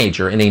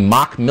teenager in a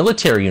mock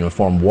military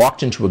uniform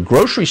walked into a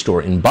grocery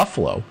store in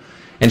Buffalo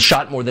and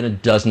shot more than a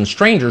dozen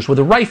strangers with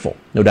a rifle.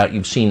 No doubt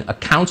you've seen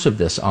accounts of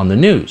this on the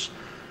news.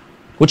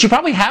 What you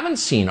probably haven't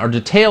seen are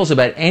details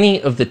about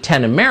any of the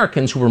 10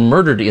 Americans who were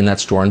murdered in that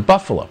store in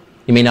Buffalo.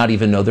 You may not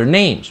even know their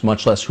names,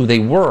 much less who they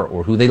were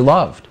or who they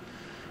loved.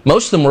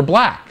 Most of them were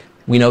black.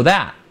 We know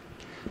that.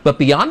 But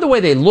beyond the way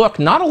they look,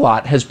 not a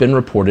lot has been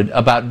reported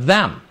about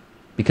them,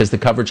 because the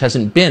coverage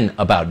hasn't been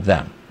about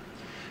them.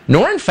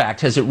 Nor, in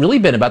fact, has it really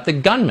been about the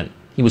gunman.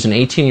 He was an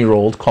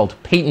 18-year-old called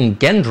Peyton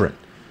Gendron.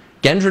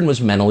 Gendron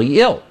was mentally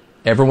ill.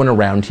 Everyone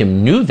around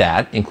him knew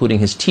that, including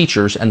his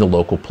teachers and the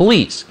local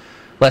police.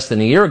 Less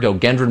than a year ago,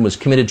 Gendron was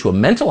committed to a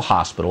mental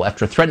hospital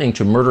after threatening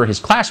to murder his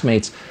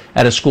classmates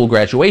at a school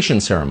graduation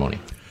ceremony.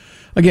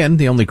 Again,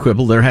 the only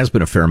quibble, there has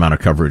been a fair amount of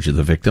coverage of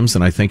the victims,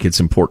 and I think it's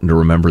important to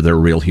remember they're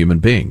real human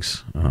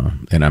beings.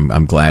 And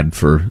I'm glad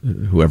for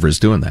whoever is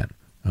doing that.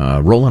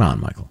 Rolling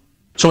on, Michael.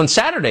 So on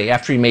Saturday,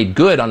 after he made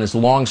good on his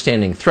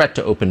long-standing threat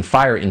to open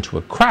fire into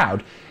a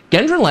crowd,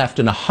 Gendron left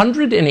an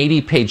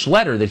 180-page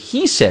letter that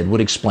he said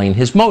would explain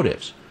his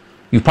motives.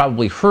 You've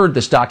probably heard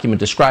this document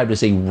described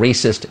as a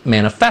racist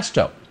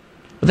manifesto.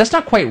 But that's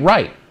not quite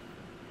right.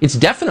 It's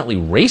definitely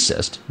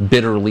racist,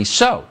 bitterly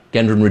so.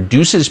 Gendron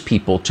reduces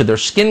people to their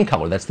skin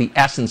color. That's the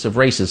essence of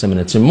racism, and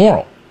it's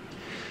immoral.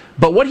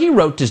 But what he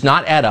wrote does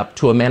not add up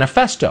to a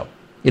manifesto.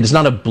 It is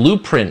not a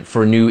blueprint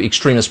for a new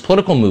extremist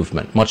political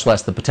movement, much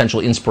less the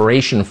potential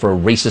inspiration for a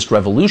racist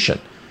revolution.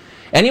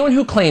 Anyone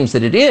who claims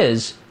that it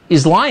is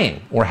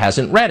lying or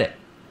hasn't read it.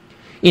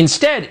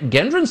 Instead,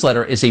 Gendron's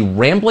letter is a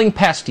rambling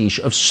pastiche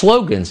of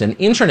slogans and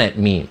internet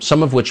memes,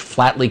 some of which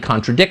flatly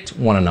contradict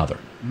one another.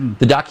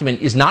 The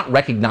document is not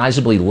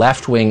recognizably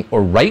left-wing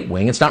or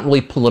right-wing. It's not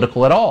really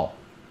political at all.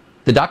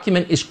 The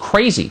document is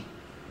crazy.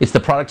 It's the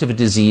product of a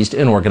diseased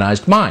and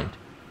organized mind.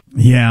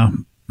 Yeah.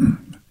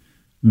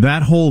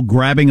 That whole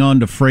grabbing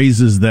onto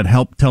phrases that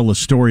help tell a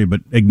story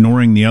but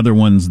ignoring the other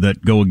ones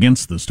that go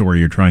against the story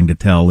you're trying to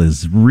tell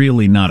is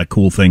really not a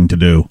cool thing to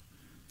do.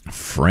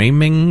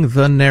 Framing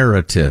the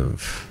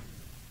narrative,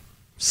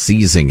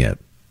 seizing it,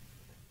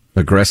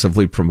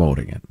 aggressively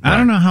promoting it. Right. I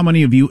don't know how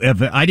many of you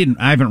have. I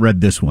haven't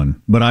read this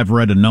one, but I've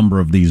read a number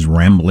of these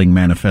rambling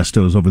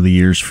manifestos over the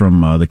years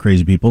from the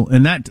crazy people,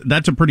 and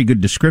that's a pretty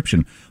good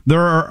description.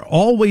 There are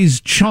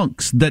always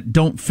chunks that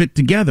don't fit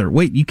together.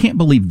 Wait, you can't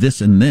believe this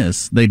and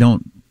this. They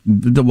don't.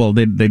 Well,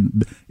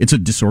 it's a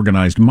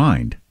disorganized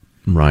mind.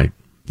 Right.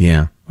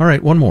 Yeah. All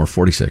right. One more.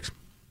 46.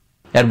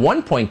 At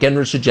one point,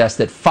 Gendron suggests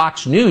that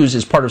Fox News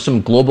is part of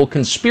some global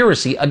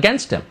conspiracy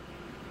against him.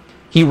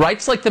 He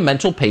writes like the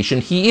mental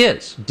patient he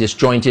is,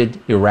 disjointed,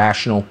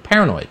 irrational,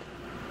 paranoid.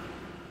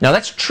 Now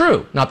that's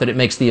true, not that it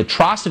makes the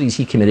atrocities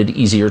he committed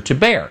easier to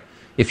bear.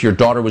 If your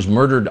daughter was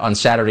murdered on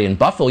Saturday in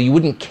Buffalo, you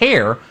wouldn't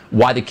care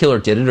why the killer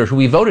did it or who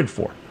he voted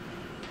for.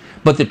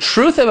 But the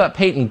truth about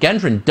Peyton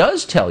Gendron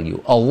does tell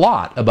you a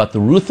lot about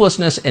the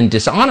ruthlessness and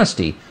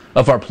dishonesty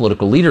of our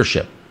political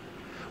leadership.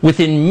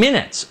 Within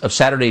minutes of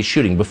Saturday's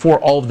shooting, before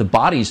all of the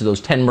bodies of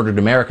those 10 murdered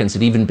Americans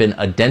had even been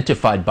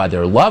identified by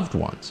their loved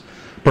ones,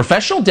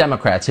 professional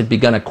Democrats had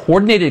begun a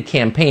coordinated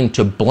campaign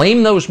to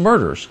blame those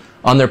murders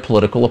on their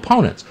political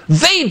opponents.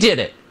 They did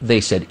it, they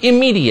said,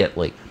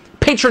 immediately.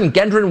 Patron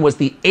Gendron was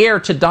the heir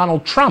to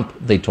Donald Trump,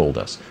 they told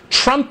us.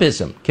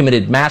 Trumpism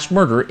committed mass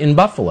murder in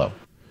Buffalo.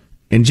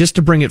 And just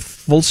to bring it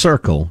full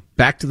circle,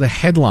 back to the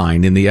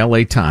headline in the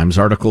LA Times,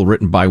 article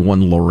written by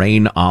one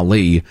Lorraine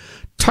Ali,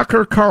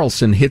 Tucker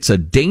Carlson hits a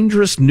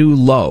dangerous new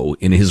low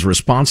in his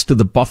response to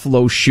the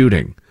Buffalo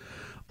shooting.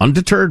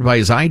 Undeterred by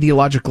his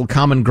ideological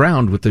common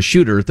ground with the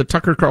shooter, the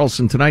Tucker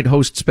Carlson Tonight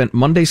host spent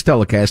Monday's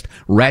telecast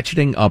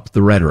ratcheting up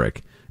the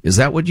rhetoric. Is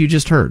that what you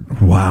just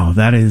heard? Wow,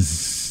 that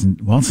is...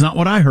 Well, it's not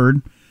what I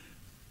heard.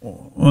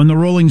 On the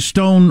Rolling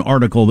Stone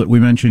article that we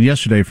mentioned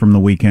yesterday from the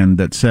weekend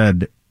that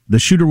said the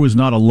shooter was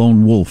not a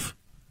lone wolf.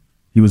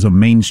 He was a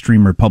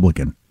mainstream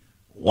Republican.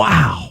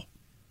 Wow.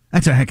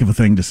 That's a heck of a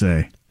thing to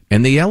say.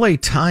 And the LA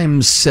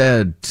Times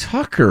said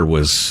Tucker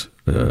was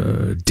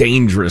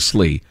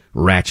dangerously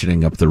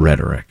ratcheting up the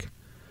rhetoric.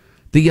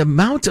 The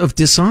amount of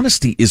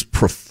dishonesty is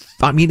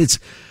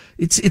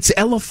It's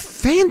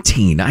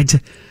elephantine.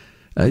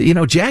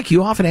 Jack,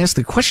 you often ask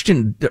the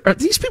question, are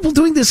these people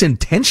doing this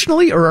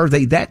intentionally or are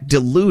they that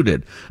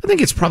deluded? I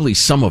think it's probably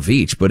some of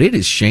each, but it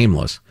is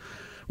shameless.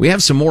 We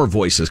have some more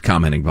voices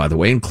commenting, by the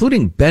way,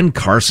 including Ben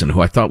Carson,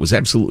 who I thought was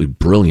absolutely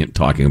brilliant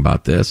talking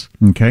about this.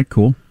 Okay,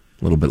 cool.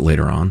 A little bit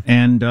later on.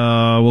 And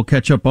we'll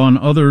catch up on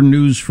other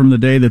news from the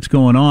day that's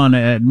going on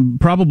at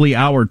probably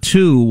hour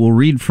 2. We'll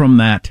read from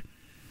that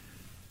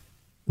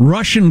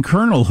Russian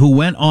colonel who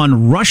went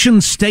on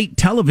Russian state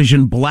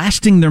television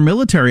blasting their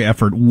military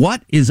effort.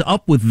 What is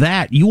up with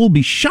that? You will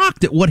be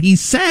shocked at what he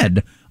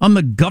said on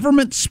the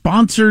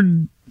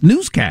government-sponsored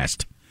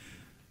newscast.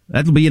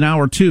 That'll be in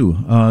hour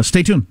 2.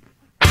 Stay tuned.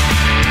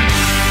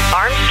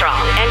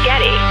 Armstrong and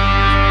Getty.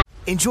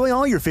 Enjoy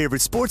all your favorite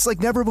sports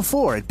like never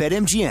before at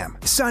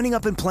BetMGM. Signing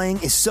up and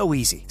playing is so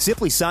easy.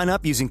 Simply sign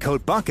up using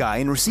code Buckeye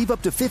and receive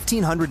up to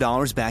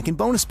 $1,500 back in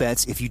bonus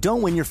bets if you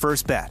don't win your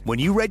first bet. When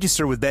you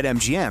register with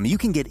BetMGM, you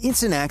can get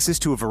instant access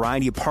to a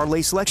variety of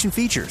parlay selection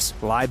features,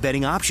 live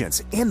betting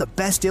options, and the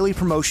best daily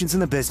promotions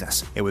in the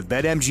business. And with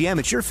BetMGM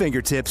at your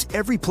fingertips,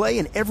 every play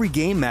and every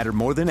game matter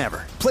more than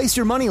ever. Place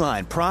your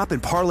moneyline, prop,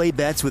 and parlay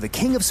bets with the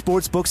king of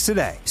sportsbooks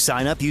today.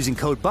 Sign up using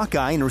code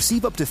Buckeye and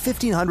receive up to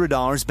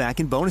 $1,500 back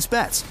in bonus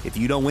bets if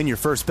you don't win your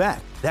first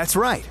bet. That's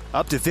right,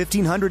 up to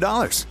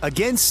 $1,500.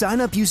 Again, sign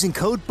up using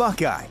code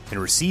Buckeye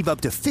and receive up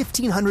to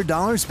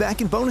 $1,500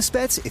 back in bonus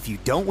bets if you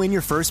don't win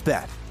your first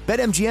bet.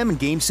 BetMGM and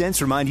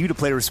GameSense remind you to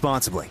play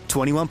responsibly.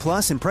 21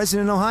 plus and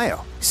present in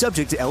Ohio.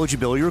 Subject to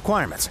eligibility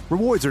requirements.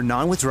 Rewards are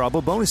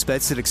non-withdrawable bonus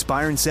bets that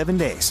expire in 7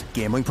 days.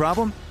 Gambling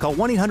problem? Call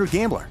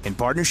 1-800-GAMBLER in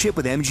partnership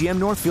with MGM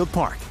Northfield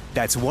Park.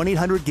 That's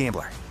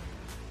 1-800-GAMBLER.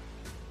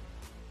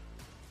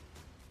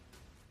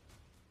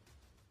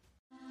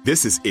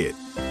 This is it.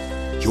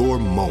 Your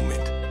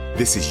moment.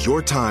 This is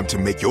your time to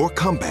make your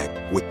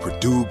comeback with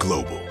Purdue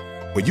Global.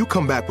 When you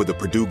come back with a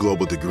Purdue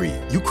Global degree,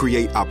 you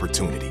create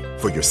opportunity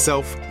for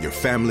yourself, your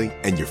family,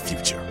 and your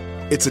future.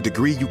 It's a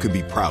degree you can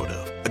be proud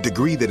of, a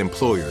degree that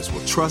employers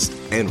will trust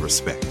and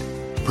respect.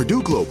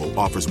 Purdue Global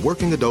offers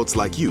working adults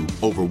like you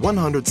over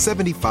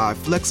 175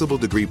 flexible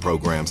degree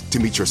programs to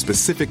meet your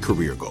specific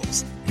career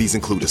goals. These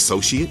include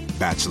associate,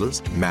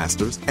 bachelor's,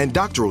 master's, and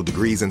doctoral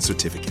degrees and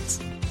certificates.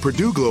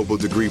 Purdue Global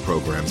degree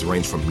programs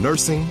range from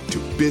nursing to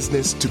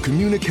business to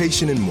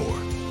communication and more.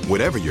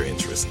 Whatever your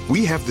interest,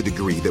 we have the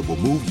degree that will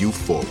move you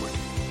forward.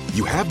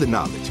 You have the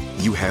knowledge,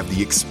 you have the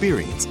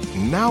experience.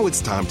 Now it's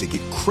time to get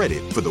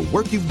credit for the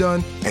work you've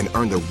done and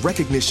earn the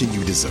recognition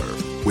you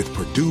deserve with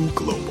Purdue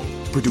Global,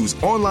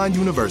 Purdue's online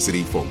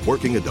university for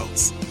working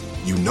adults.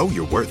 You know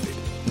you're worth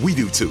it. We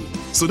do too.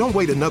 So don't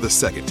wait another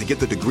second to get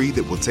the degree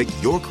that will take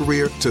your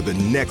career to the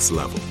next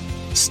level.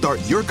 Start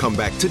your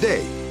comeback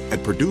today at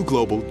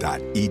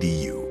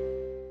purdueglobal.edu.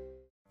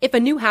 If a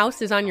new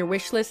house is on your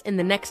wish list in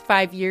the next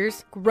 5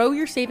 years, grow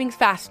your savings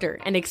faster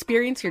and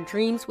experience your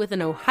dreams with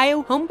an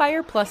Ohio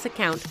Homebuyer Plus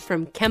account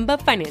from Kemba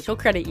Financial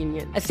Credit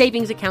Union. A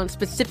savings account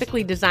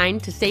specifically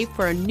designed to save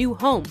for a new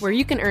home where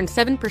you can earn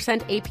 7%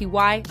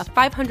 APY,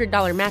 a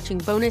 $500 matching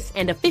bonus,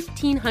 and a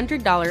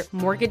 $1,500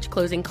 mortgage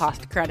closing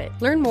cost credit.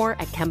 Learn more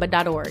at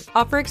Kemba.org.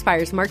 Offer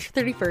expires March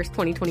 31st,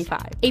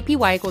 2025.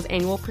 APY equals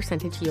annual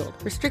percentage yield.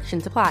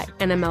 Restrictions apply.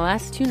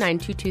 NMLS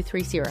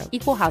 292230.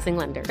 Equal housing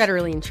lender.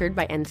 Federally insured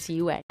by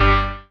NCUA.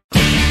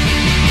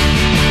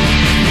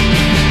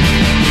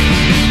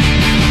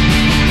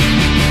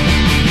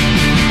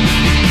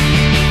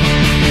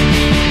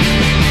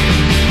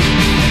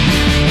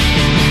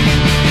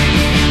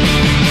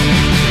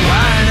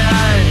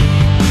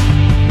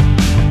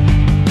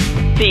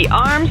 The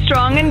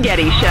Armstrong and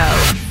Getty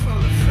Show.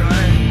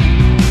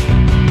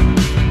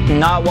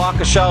 Not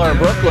Waukesha or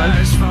Brooklyn.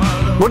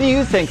 What do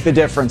you think the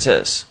difference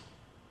is?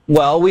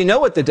 Well, we know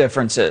what the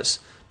difference is.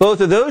 Both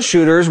of those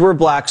shooters were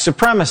black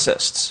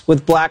supremacists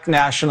with black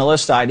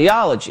nationalist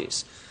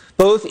ideologies,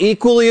 both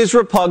equally as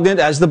repugnant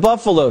as the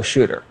Buffalo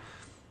shooter.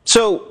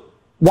 So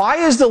why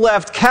is the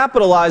left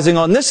capitalizing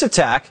on this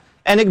attack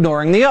and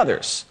ignoring the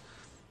others?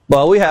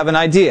 Well, we have an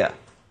idea.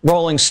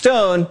 Rolling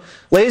Stone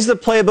lays the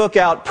playbook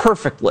out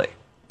perfectly.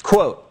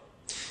 Quote,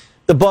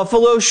 "The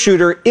Buffalo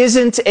shooter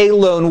isn't a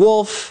lone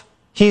wolf.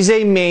 He's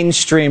a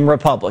mainstream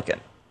Republican."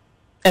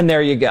 And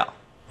there you go.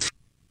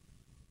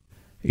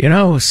 You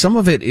know, some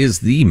of it is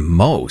the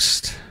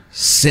most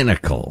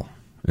cynical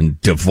and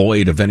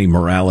devoid of any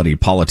morality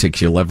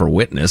politics you'll ever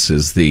witness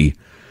as the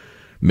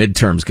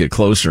midterms get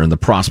closer and the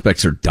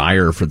prospects are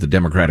dire for the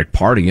Democratic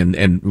Party.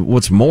 And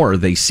what's more,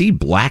 they see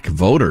black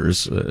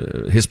voters,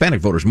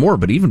 Hispanic voters more,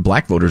 but even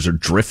black voters are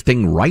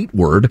drifting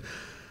rightward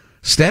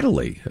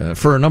steadily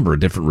for a number of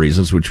different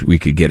reasons, which we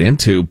could get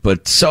into.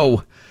 But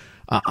so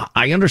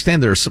I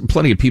understand there's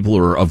plenty of people who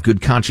are of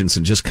good conscience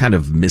and just kind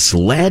of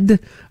misled,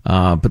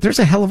 but there's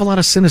a hell of a lot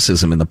of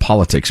cynicism in the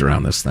politics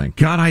around this thing.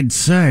 God, I'd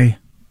say.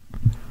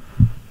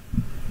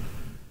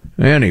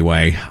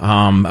 Anyway,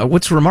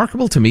 what's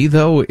remarkable to me,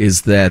 though,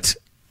 is that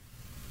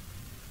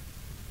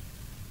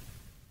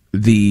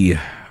the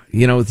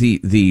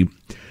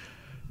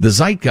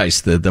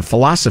zeitgeist, the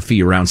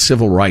philosophy around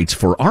civil rights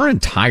for our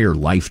entire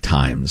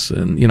lifetimes.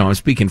 And, you know, I'm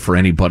speaking for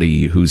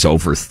anybody who's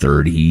over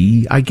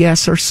 30, I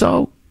guess, or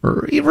so,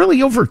 or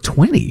really over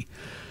 20,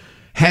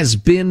 has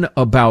been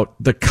about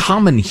the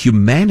common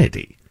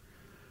humanity.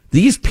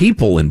 These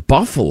people in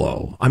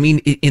Buffalo, I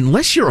mean,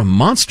 unless you're a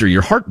monster,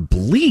 your heart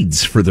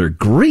bleeds for their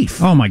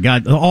grief. Oh my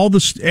God.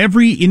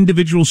 Every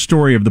individual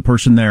story of the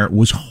person there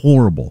was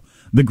horrible.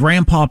 The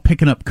grandpa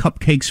picking up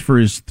cupcakes for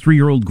his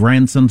 3-year-old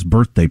grandson's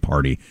birthday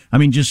party. I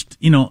mean, just,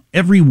 you know,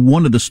 every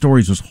one of the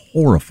stories was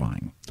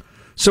horrifying.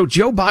 So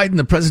Joe Biden,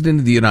 the president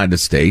of the United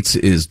States,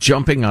 is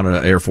jumping on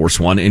an Air Force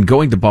One and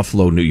going to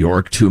Buffalo, New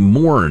York to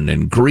mourn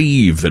and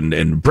grieve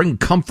and bring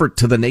comfort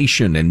to the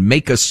nation and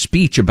make a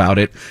speech about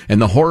it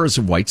and the horrors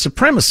of white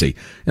supremacy.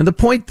 And the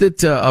point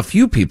that a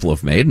few people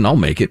have made, and I'll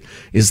make it,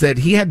 is that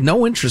he had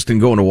no interest in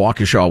going to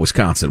Waukesha,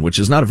 Wisconsin, which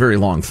is not a very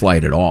long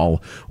flight at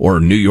all,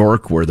 or New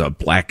York, where the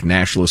black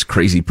nationalist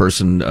crazy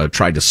person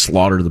tried to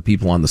slaughter the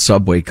people on the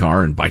subway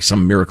car, and by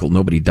some miracle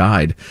nobody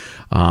died.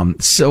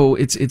 So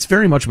it's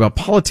very much about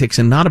politics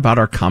and not about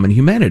our common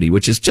humanity,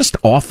 which is just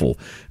awful.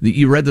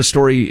 You read the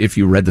story, if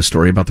you read the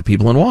story about the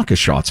people in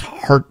Waukesha, it's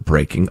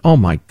heartbreaking. Oh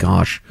my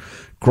gosh.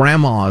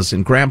 Grandmas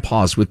and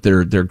grandpas with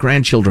their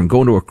grandchildren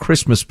going to a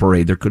Christmas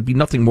parade. There could be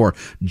nothing more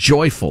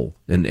joyful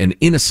and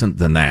innocent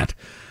than that.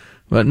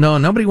 But no,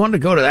 nobody wanted to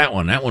go to that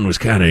one. That one was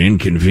kind of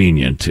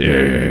inconvenient.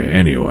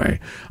 Anyway,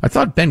 I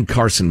thought Ben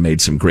Carson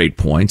made some great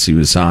points. He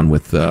was on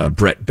with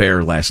Brett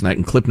Baer last night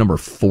in clip number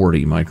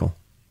 40, Michael.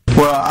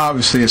 Well,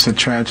 obviously it's a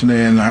tragedy,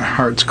 and our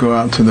hearts go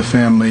out to the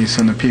families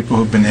and the people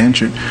who've been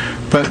injured.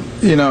 But,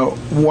 you know,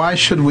 why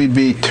should we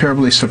be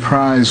terribly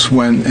surprised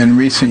when in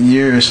recent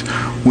years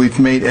we've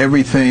made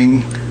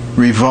everything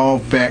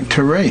revolve back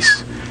to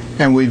race?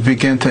 And we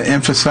begin to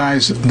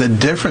emphasize the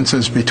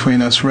differences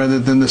between us rather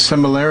than the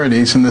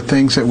similarities and the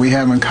things that we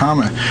have in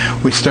common.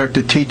 We start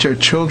to teach our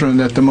children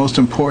that the most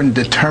important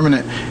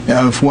determinant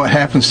of what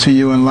happens to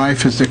you in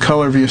life is the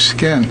color of your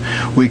skin.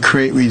 We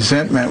create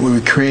resentment, we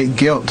create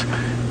guilt.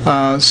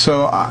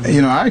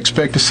 I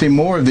expect to see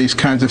more of these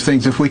kinds of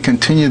things if we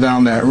continue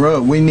down that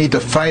road. We need to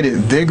fight it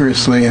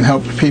vigorously and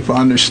help people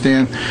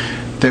understand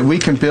that we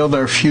can build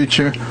our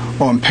future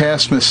on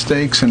past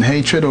mistakes and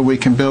hatred, or we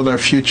can build our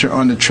future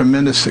on the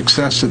tremendous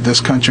success that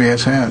this country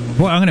has had.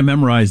 Well, I'm going to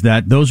memorize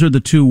that. Those are the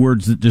two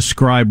words that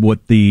describe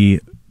what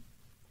the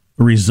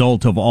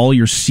result of all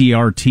your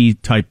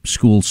CRT-type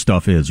school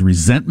stuff is.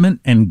 Resentment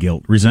and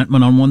guilt.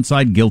 Resentment on one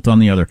side, guilt on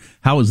the other.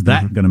 How is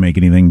that going to make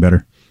anything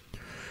better?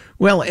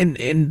 Well,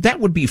 and that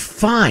would be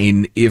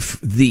fine if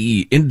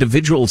the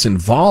individuals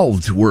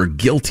involved were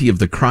guilty of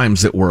the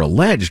crimes that were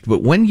alleged.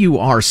 But when you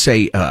are,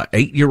 say, an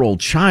 8-year-old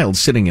child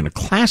sitting in a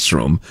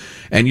classroom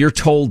and you're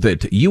told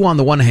that you, on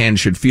the one hand,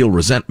 should feel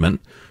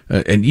resentment,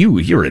 and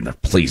you're in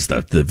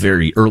the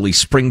very early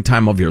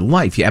springtime of your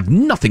life. You have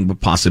nothing but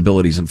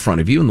possibilities in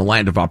front of you in the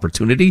land of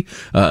opportunity,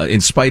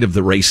 in spite of the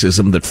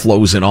racism that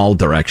flows in all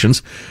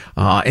directions.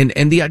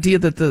 And the idea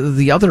that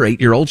the other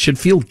 8-year-old should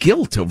feel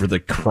guilt over the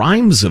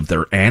crimes of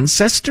their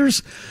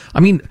ancestors.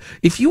 I mean,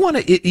 if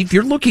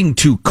you're looking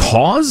to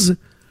cause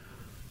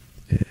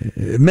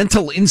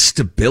mental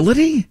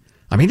instability,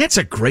 I mean, that's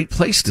a great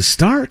place to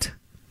start.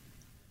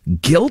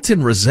 Guilt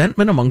and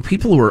resentment among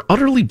people who are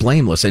utterly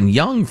blameless and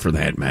young, for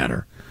that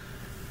matter.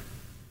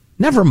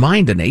 Never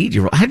mind an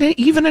 8-year-old,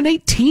 even an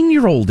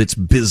 18-year-old. It's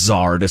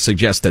bizarre to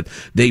suggest that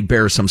they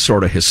bear some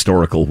sort of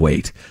historical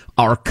weight.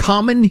 Our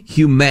common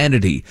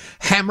humanity.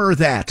 Hammer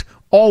that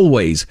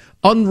always,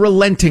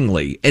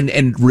 unrelentingly,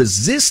 and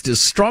resist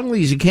as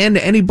strongly as you can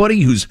to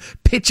anybody who's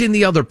pitching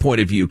the other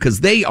point of view,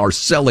 because they are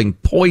selling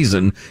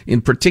poison,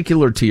 in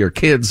particular to your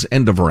kids.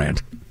 End of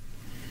rant.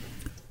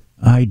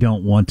 I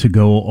don't want to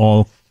go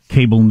all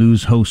cable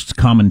news hosts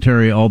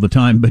commentary all the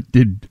time, but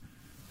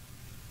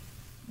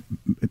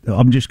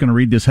I'm just going to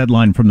read this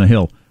headline from The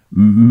Hill.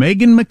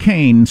 Meghan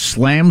McCain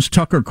slams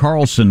Tucker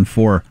Carlson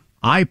for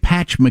eye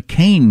patch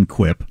McCain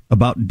quip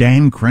about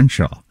Dan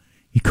Crenshaw.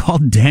 He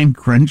called Dan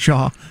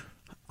Crenshaw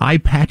eye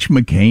patch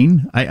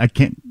McCain? I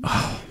can't.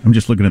 I'm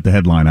just looking at the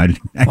headline. I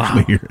didn't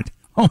actually hear it.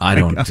 Oh,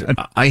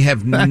 I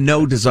have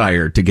no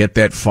desire to get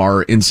that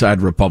far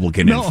inside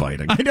Republican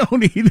infighting. I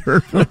don't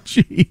either.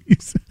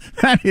 Jeez,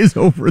 that is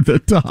over the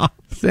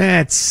top.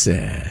 That's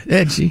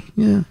edgy.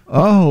 Yeah.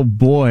 Oh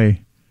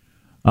boy.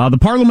 The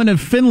Parliament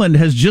of Finland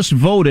has just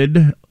voted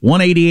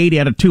 188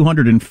 out of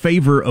 200 in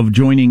favor of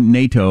joining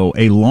NATO,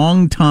 a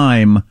long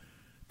time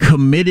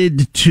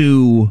committed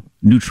to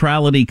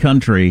neutrality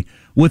country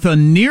with a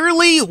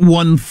nearly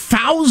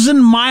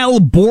 1,000-mile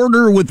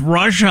border with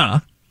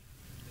Russia.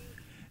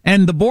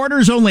 And the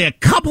border's only a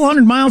couple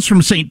hundred miles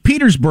from St.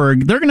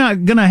 Petersburg. They're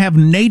gonna have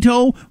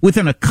NATO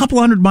within a couple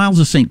hundred miles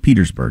of St.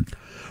 Petersburg.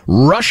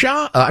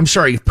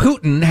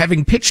 Putin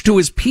having pitched to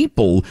his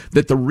people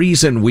that the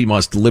reason we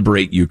must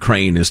liberate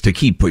Ukraine is to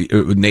keep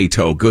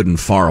NATO good and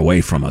far away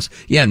from us.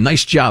 Yeah,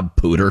 nice job,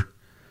 Pooter.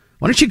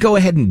 Why don't you go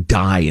ahead and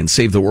die and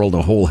save the world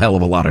a whole hell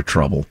of a lot of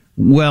trouble?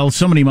 Well,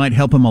 somebody might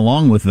help him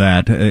along with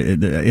that.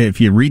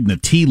 If you're reading the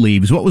tea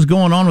leaves, what was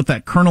going on with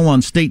that colonel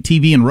on state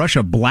TV in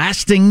Russia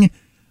blasting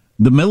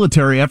the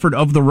military effort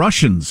of the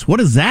Russians.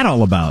 What is that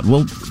all about?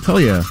 We'll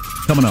tell you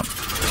coming up.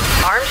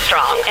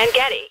 Armstrong and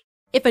Getty.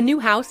 If a new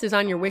house is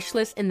on your wish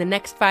list in the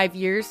next 5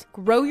 years,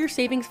 grow your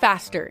savings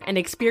faster and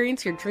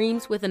experience your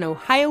dreams with an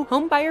Ohio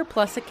Homebuyer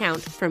Plus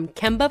account from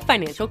Kemba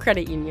Financial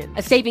Credit Union.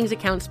 A savings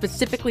account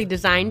specifically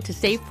designed to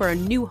save for a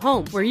new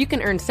home where you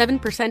can earn 7%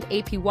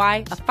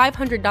 APY,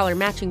 a $500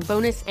 matching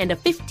bonus, and a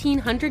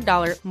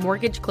 $1,500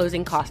 mortgage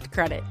closing cost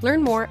credit.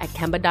 Learn more at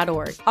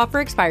Kemba.org. Offer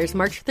expires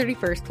March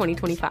 31st,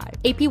 2025.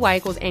 APY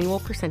equals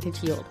annual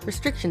percentage yield.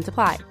 Restrictions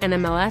apply.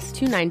 NMLS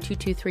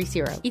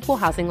 292230. Equal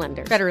housing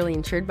lender. Federally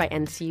insured by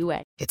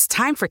NCUA. It's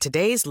time for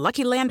today's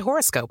Lucky Land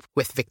horoscope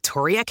with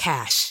Victoria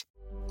Cash.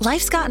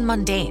 Life's gotten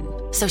mundane,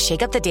 so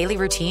shake up the daily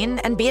routine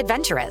and be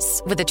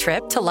adventurous with a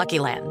trip to Lucky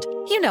Land.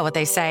 You know what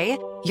they say,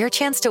 your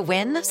chance to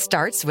win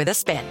starts with a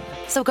spin.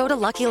 So go to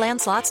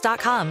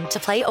LuckyLandSlots.com to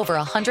play over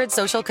 100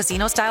 social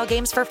casino-style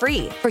games for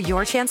free for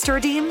your chance to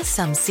redeem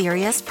some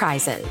serious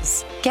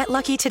prizes. Get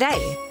lucky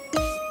today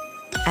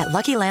at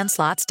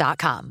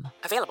LuckyLandSlots.com.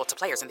 Available to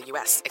players in the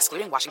U.S.,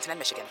 excluding Washington and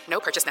Michigan. No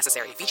purchase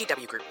necessary.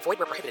 VGW Group. Void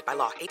where prohibited by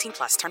law. 18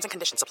 plus. Terms and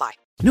conditions apply.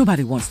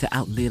 Nobody wants to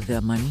outlive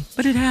their money,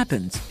 but it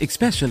happens,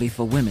 especially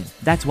for women.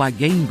 That's why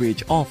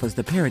Gainbridge offers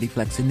the Parity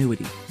Flex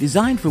annuity,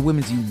 designed for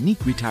women's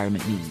unique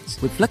retirement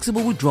needs, with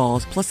flexible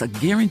withdrawals plus a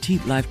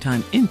guaranteed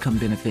lifetime income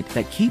benefit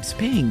that keeps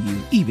paying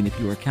you even if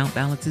your account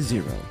balance is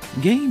zero.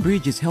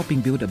 Gainbridge is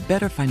helping build a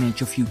better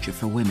financial future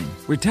for women.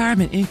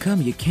 Retirement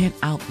income you can't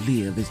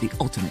outlive is the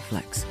ultimate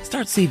flex.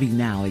 Start saving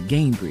now at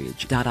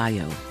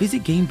Gainbridge.io.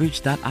 Visit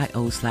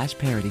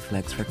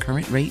Gainbridge.io/ParityFlex for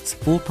current rates,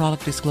 full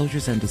product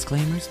disclosures and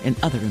disclaimers, and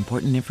other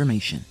important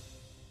information.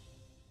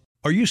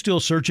 Are you still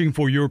searching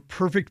for your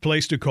perfect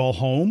place to call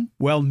home?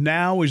 Well,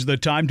 now is the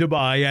time to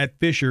buy at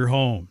Fisher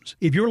Homes.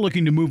 If you're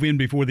looking to move in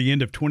before the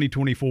end of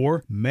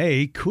 2024,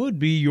 May could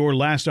be your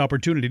last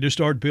opportunity to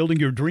start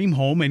building your dream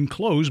home and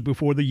close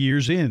before the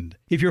year's end.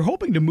 If you're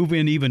hoping to move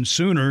in even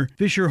sooner,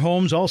 Fisher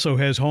Homes also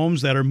has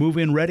homes that are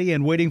move-in ready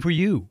and waiting for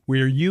you,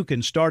 where you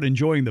can start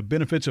enjoying the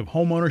benefits of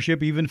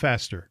homeownership even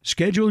faster.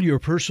 Schedule your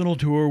personal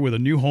tour with a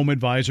new home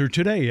advisor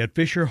today at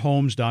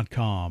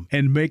FisherHomes.com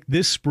and make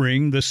this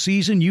spring the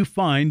season you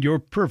find your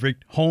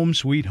perfect home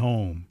sweet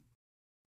home.